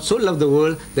 and God so loved the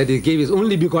world that he gave his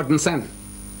only begotten Son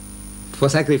for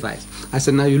sacrifice. I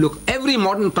said, now you look, every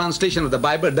modern translation of the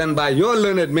Bible done by your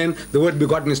learned men, the word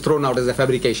begotten is thrown out as a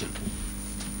fabrication.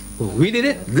 We did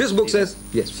it. This book says,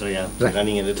 yes. Sorry, I'm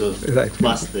running a little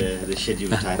past the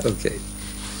scheduled time. Okay.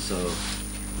 So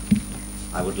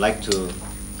I would like to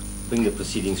bring the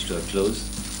proceedings to a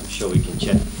close. I'm sure we can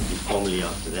chat informally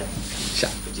after that. Sure.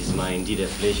 It is indeed a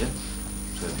pleasure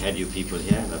to have had you people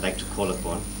here, and I'd like to call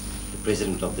upon the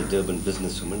President of the Durban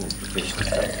Businesswomen and Professional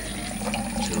Club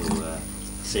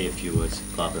to say a few words.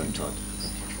 Barbara and Todd.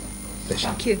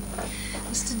 Thank you.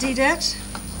 Mr. Deedat,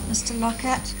 Mr.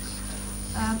 Lockhart,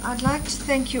 I'd like to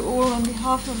thank you all on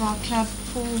behalf of our club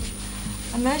for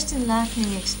a most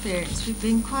enlightening experience. We've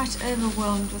been quite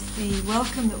overwhelmed with the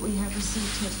welcome that we have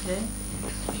received here.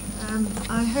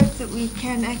 I hope that we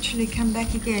can actually come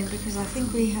back again because I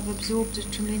think we have absorbed a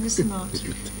tremendous amount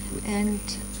and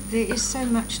there is so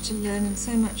much to learn and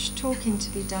so much talking to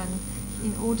be done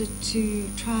in order to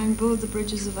try and build the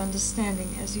bridges of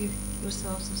understanding, as you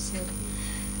yourselves have said.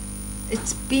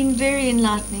 It's been very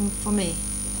enlightening for me.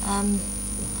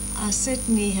 I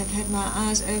certainly have had my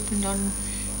eyes opened on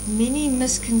many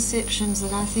misconceptions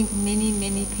that I think many,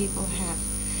 many people have.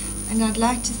 And I'd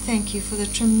like to thank you for the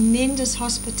tremendous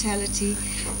hospitality,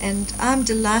 and I'm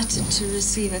delighted to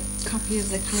receive a copy of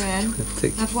the Quran.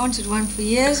 I've wanted one for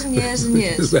years and years and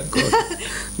years.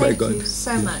 Thank you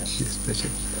so much. Yes, pleasure.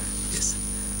 Yes.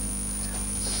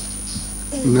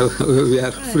 No, we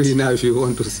are free now if you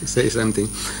want to say something.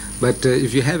 But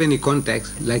if you have any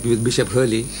contacts, like with Bishop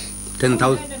Hurley,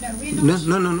 10,000...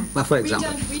 No. But for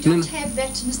example... We don't have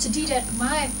that, Mr. Deedat.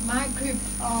 My group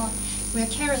we're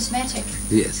charismatic.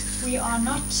 Yes. We are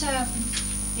not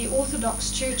the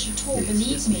Orthodox Church at all,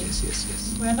 believe me.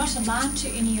 Yes. We're not aligned to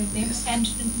any of them, and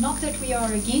not that we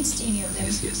are against any of them.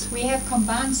 Yes. We have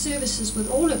combined services with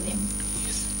all of them.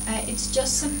 It's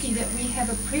just simply that we have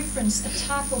a preference, a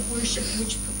type of worship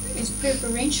which is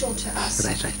preferential to us.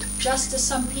 Right. Just as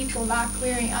some people like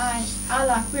wearing, I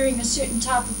like wearing a certain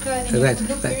type of clothing. It would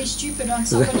look very stupid on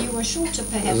somebody who was shorter,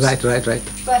 perhaps. Right.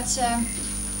 But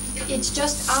it's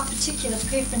just our particular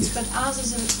preference, but ours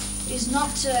is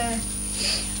not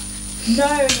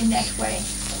known in that way.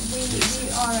 We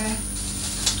are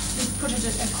we put it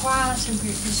a quieter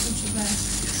group, a sort of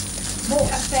more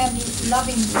a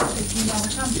family-loving group, if you know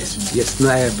what I'm getting at. Yes, no,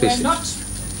 I appreciate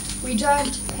we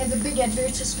don't have the big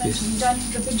advertisement, we don't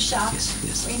have the big shouts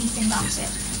or anything like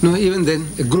that. No, even then,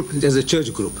 a group, there's a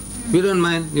church group. We don't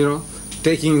mind,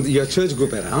 taking your church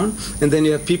group around, and then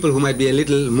you have people who might be a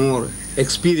little more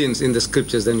experience in the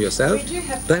scriptures than yourself. We do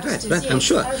have Right, pastors, I'm yes.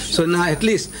 sure. Oh, sure. So now at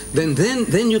least,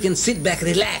 then you can sit back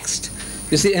relaxed,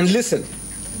 you see, and listen.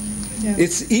 Yeah.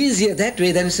 It's easier that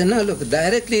way than say, no, look,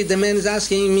 directly the man is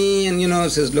asking me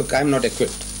and, says, look, I'm not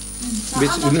equipped. No,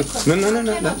 Which, I'm not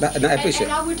equipped. no, I appreciate.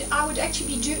 And I would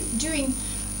actually be doing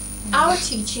our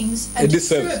teachings a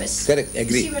disservice. disservice. Correct, You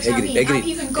agreed, see what I mean? I've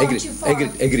even gone too far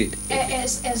agreed.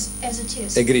 as it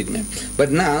is. Agreed, ma'am.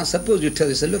 But now, suppose you tell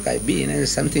us, look, I've been, and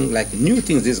it's something like new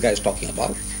things this guy is talking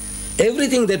about.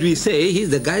 Everything that we say,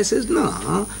 the guy says,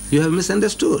 no, you have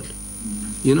misunderstood.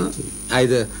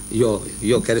 Either your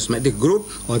charismatic group,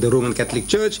 or the Roman Catholic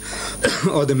Church,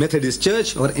 or the Methodist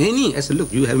Church, or any. I said,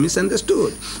 look, you have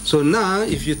misunderstood. So now,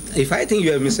 if I think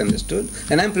you have misunderstood,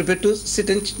 and I'm prepared to sit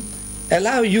and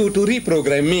allow you to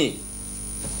reprogram me.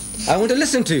 I want to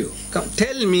listen to you. Come,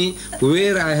 tell me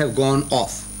where I have gone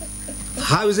off.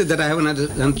 How is it that I haven't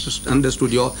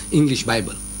understood your English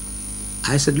Bible?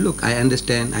 I said, look, I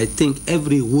understand. I think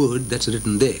every word that's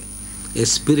written there. A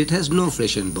spirit has no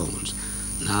flesh and bones.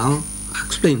 Now,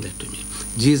 explain that to me.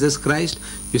 Jesus Christ,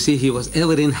 you see, he was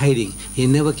ever in hiding. He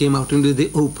never came out into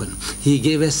the open. He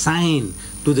gave a sign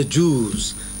to the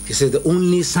Jews. He said, the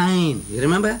only sign. You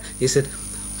remember? He said,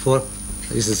 for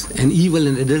this is an evil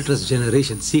and adulterous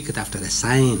generation seeketh after a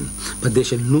sign, but there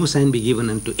shall no sign be given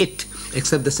unto it,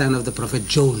 except the sign of the prophet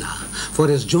Jonah. For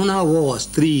as Jonah was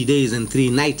 3 days and 3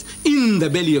 nights in the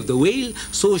belly of the whale,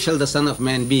 so shall the Son of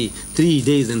Man be 3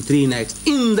 days and 3 nights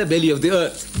in the belly of the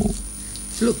earth.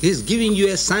 Look, he's giving you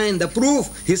a sign, the proof,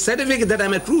 his certificate that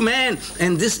I'm a true man,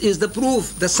 and this is the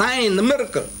proof, the sign, the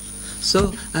miracle.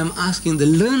 So I'm asking the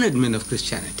learned men of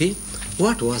Christianity,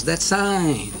 what was that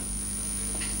sign?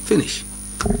 Finish.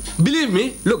 Believe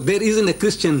me, look, there isn't a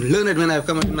Christian learned man I've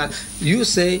come up in my... You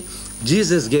say,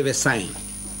 Jesus gave a sign.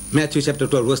 Matthew chapter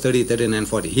 12, verse 30, 39,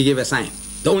 40. He gave a sign.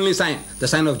 The only sign, the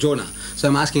sign of Jonah. So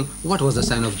I'm asking, what was the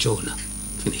sign of Jonah?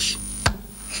 Finish.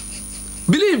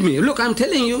 Believe me, look, I'm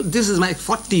telling you, this is my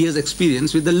 40 years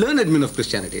experience with the learned men of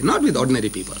Christianity, not with ordinary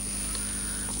people.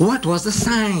 What was the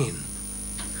sign?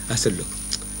 I said, look,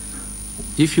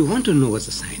 if you want to know what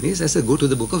the sign is, I said, go to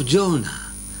the book of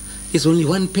Jonah. It's only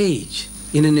 1 page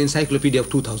in an encyclopedia of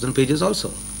 2,000 pages also.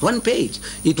 1 page.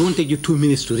 It won't take you 2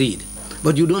 minutes to read.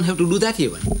 But you don't have to do that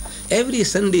even. Every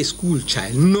Sunday school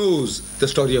child knows the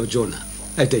story of Jonah.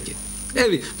 I take it.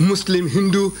 Every Muslim,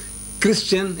 Hindu,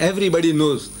 Christian, everybody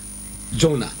knows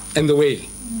Jonah and the whale.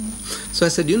 So I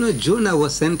said, Jonah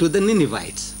was sent to the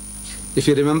Ninevites. If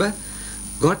you remember,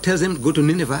 God tells him, go to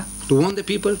Nineveh to warn the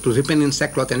people to repent in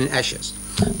sackcloth and in ashes.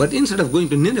 But instead of going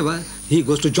to Nineveh, he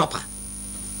goes to Joppa,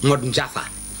 modern Jaffa,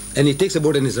 and he takes a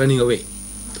boat and is running away.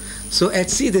 So at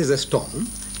sea there's a storm,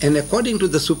 and according to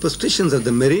the superstitions of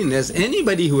the mariners,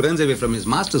 anybody who runs away from his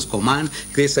master's command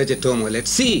creates such a turmoil at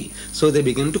sea. So they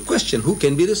begin to question who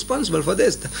can be responsible for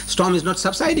this. The storm is not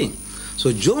subsiding.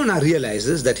 So Jonah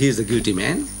realizes that he is the guilty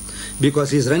man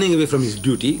because he is running away from his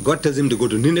duty. God tells him to go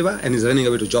to Nineveh and he's running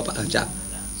away to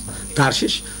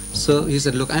Tarshish. So he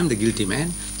said, look, I'm the guilty man.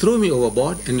 Throw me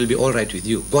overboard and it'll be all right with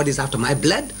you. God is after my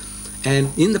blood.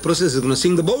 And in the process, he's going to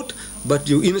sink the boat, but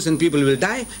you innocent people will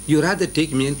die. You rather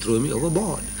take me and throw me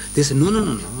overboard. They said,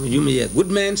 no. You may be a good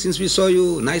man since we saw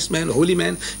you, nice man, holy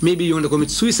man. Maybe you want to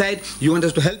commit suicide. You want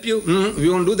us to help you. We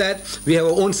won't do that. We have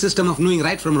our own system of knowing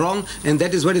right from wrong, and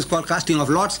that is what is called casting of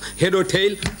lots, head or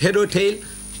tail, head or tail.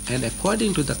 And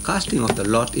according to the casting of the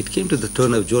lot, it came to the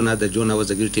turn of Jonah that Jonah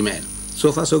was a guilty man.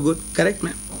 So far, so good. Correct,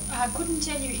 ma'am? I couldn't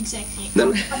tell you exactly.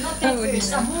 No. I'm not that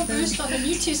versed. I'm more versed on the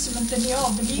New Testament than you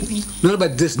are, believe me. No,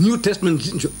 but this New Testament,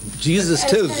 Jesus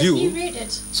tells as you. he read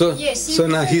it. So, yes, so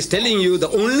now he's telling you the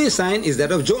only sign is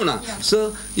that of Jonah. Yeah.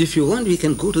 So if you want, we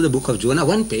can go to the book of Jonah,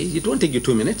 1 page. It won't take you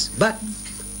 2 minutes, but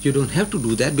you don't have to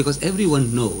do that because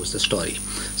everyone knows the story.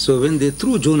 So when they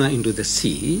threw Jonah into the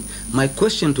sea, my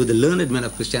question to the learned men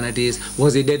of Christianity is,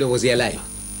 was he dead or was he alive?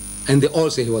 And they all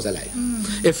say he was alive.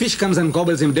 A fish comes and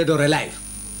gobbles him dead or alive.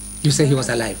 You say he was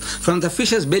alive. From the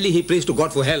fish's belly, he prays to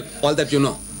God for help, all that you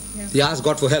know. Yeah. He asked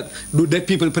God for help. Do dead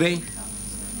people pray?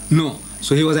 No.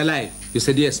 So he was alive. You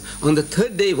said yes. On the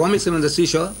 3rd day, vomits him on the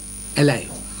seashore,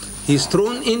 alive. He's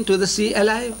thrown into the sea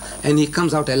alive, and he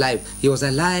comes out alive. He was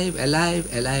alive.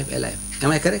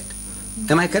 Am I correct?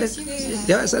 Am I correct? Yes.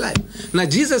 Yes, alive. Now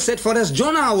Jesus said, for as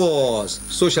Jonah was,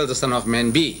 so shall the Son of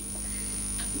Man be.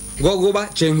 Gogoba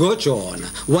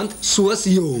Chengochona, want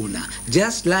Suasiona,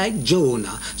 just like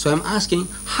Jonah. So I'm asking,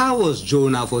 how was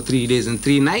Jonah for 3 days and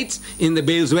 3 nights in the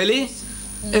whale's belly?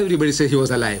 Everybody said he was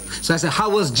alive. So I said,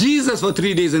 how was Jesus for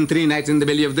 3 days and 3 nights in the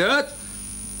belly of the earth?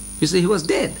 You say he was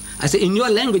dead. I say, in your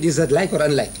language, is that like or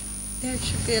unlike? That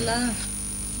should be alive.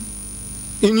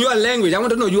 In your language, I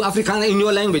want to know, you Afrikaner in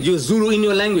your language, you Zulu in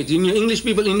your language, in your English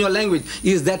people in your language,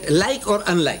 is that like or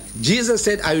unlike? Jesus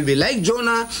said, I will be like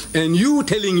Jonah, and you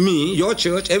telling me, your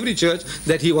church, every church,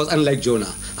 that he was unlike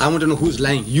Jonah. I want to know who's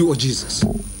lying, you or Jesus.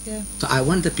 Yeah. So I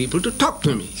want the people to talk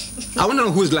to me. I want to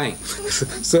know who's lying.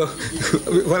 So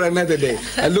for another day,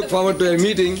 I look forward to a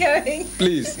meeting.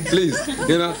 Please,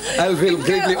 I'll feel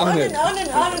greatly honored. On and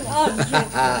on and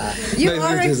on. You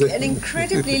are an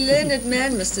incredibly learned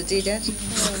man, Mr. Deedat.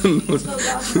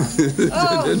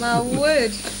 Oh, my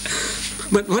word.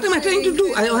 But what am I trying to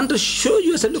do? I want to show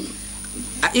you. I said, look,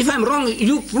 if I'm wrong,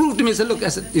 you prove to me. I said, look, I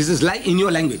said, is this like in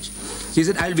your language? He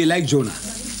said, I'll be like Jonah.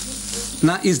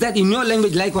 Now, is that in your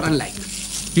language like or unlike?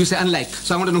 You say unlike.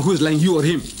 So I want to know who is lying, you or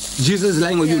him. Jesus is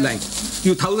lying or you lying?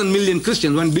 You 1,000 million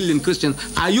Christians, 1 billion Christians.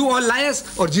 Are you all liars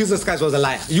or Jesus Christ was a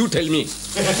liar? You tell me.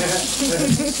 So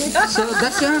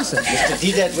that's the answer. Mr.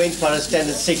 Deedat went for a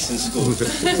standard 6 in school.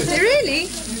 Really?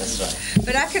 That's right.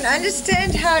 But I can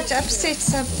understand how it upsets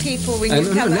some people when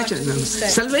you come out of the mistake.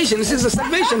 Salvation, this is a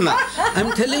salvation now.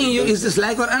 I'm telling you, is this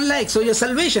like or unlike? So your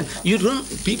salvation,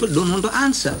 people don't want to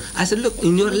answer. I said, look,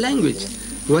 in your language,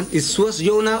 one is Swas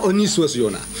Yona or Ni Swas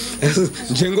Yona.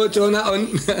 Jengo Chona or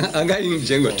Again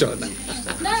Jengo Chona.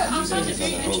 No, I find it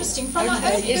very interesting. From my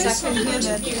own personal point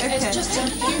of view, as just a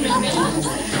human being,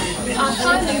 I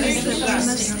find it very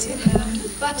interesting.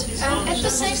 But at the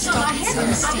same time, I have a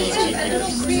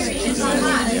little query in my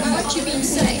mind on what you've been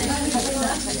saying.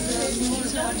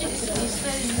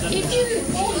 If you,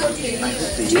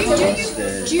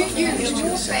 do you in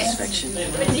your faith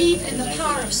believe in the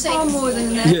power of Satan? More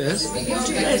than that. Yes. You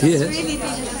do. Yes. Really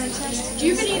fantastic. Do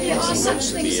you believe there are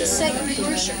such things as Satan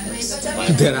worshippers?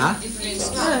 There are.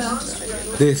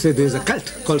 They say there's a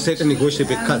cult called Satanic Worship,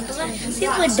 a cult. See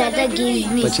what Dada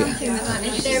gave me. But yeah.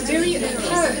 They're very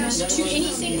opposed to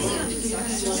anything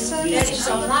that is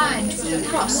aligned with the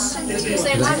cross, because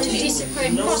they like to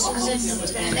desecrate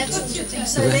crosses and that sort of thing.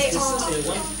 So they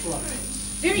are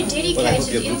very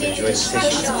dedicated in their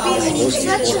instruction of being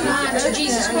such a line to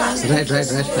Jesus Christ. Right.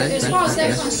 As far as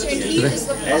they're concerned, he is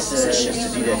the proposition.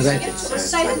 Right.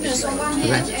 Satan is on one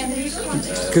hand and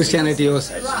Christianity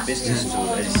was.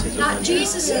 Now,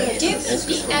 Jesus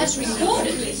definitely, as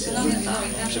recorded,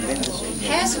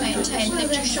 has maintained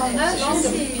that you shall no longer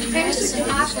practice an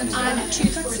eye for an eye and a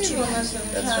tooth for a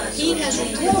tooth. He has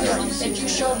recorded that you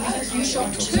shall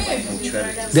turn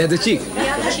They're the cheek.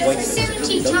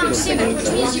 70 times 7, which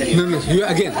means you No, you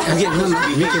again, no,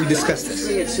 we can discuss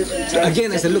this.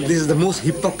 Again, I said, look, this is the most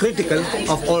hypocritical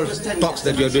of all talks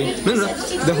that you're doing. No,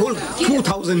 the whole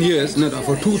 2,000 years,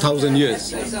 for 2,000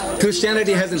 years,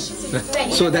 Christianity hasn't,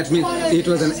 so that means it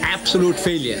was an absolute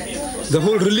failure. The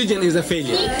whole religion is a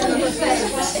failure.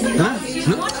 Huh?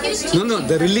 No,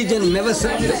 the religion never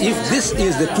said, if this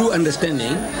is the true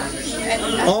understanding,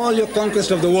 all your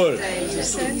conquest of the world,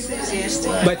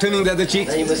 by turning the other cheek,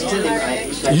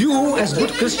 you as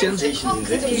good Christians,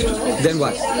 then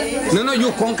what? No,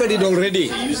 you conquered it already.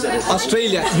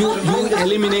 Australia, you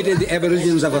eliminated the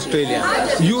Aborigines of Australia.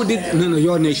 You did,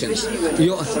 your nations,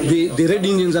 the Red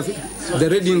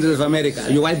Indians of America,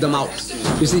 you wiped them out.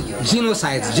 You see,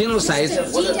 genocides. you know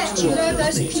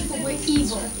those people were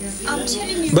evil. I'm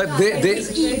telling you, But they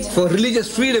for religious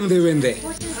freedom, they went there.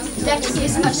 that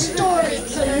is a story,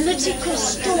 political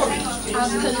story, a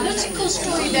political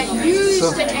story that used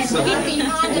it and went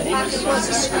behind it like it was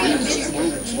a screen to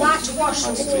whitewash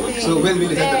all their So when will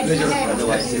you have the pleasure bad of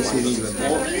behavior.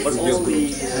 What will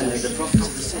be the prophet?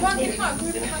 Well, if my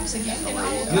group comes again, then I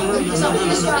will. Because I'm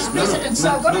the vice president, so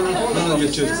I've got to go. No,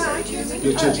 your church.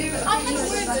 Your church. I'm going to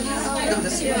work with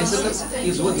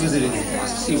It's worth visiting.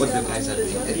 See what the guys are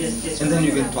doing. And then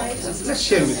you can talk. Let's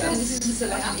share with them.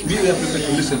 We are prepared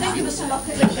to listen to Thank you, you. Mr.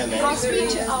 Lockett.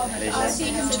 I'll see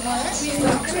him tomorrow.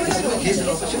 Here's an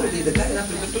opportunity. The guys are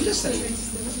prepared to listen.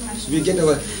 We get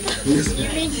our. You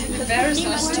mean he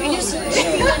must do this?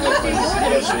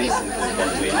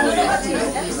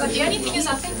 But the only thing is,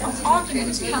 I think from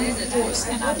arguments come divorce,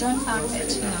 and I don't like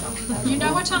that. You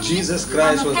know what I mean? Jesus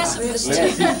Christ I'm a was. pacifist. Let me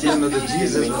teach you that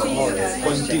Jesus was all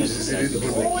continuous.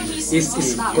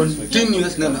 It's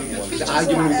continuous. No. The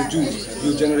argument with the Jews,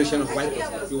 you generation of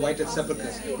white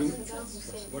sepulchres.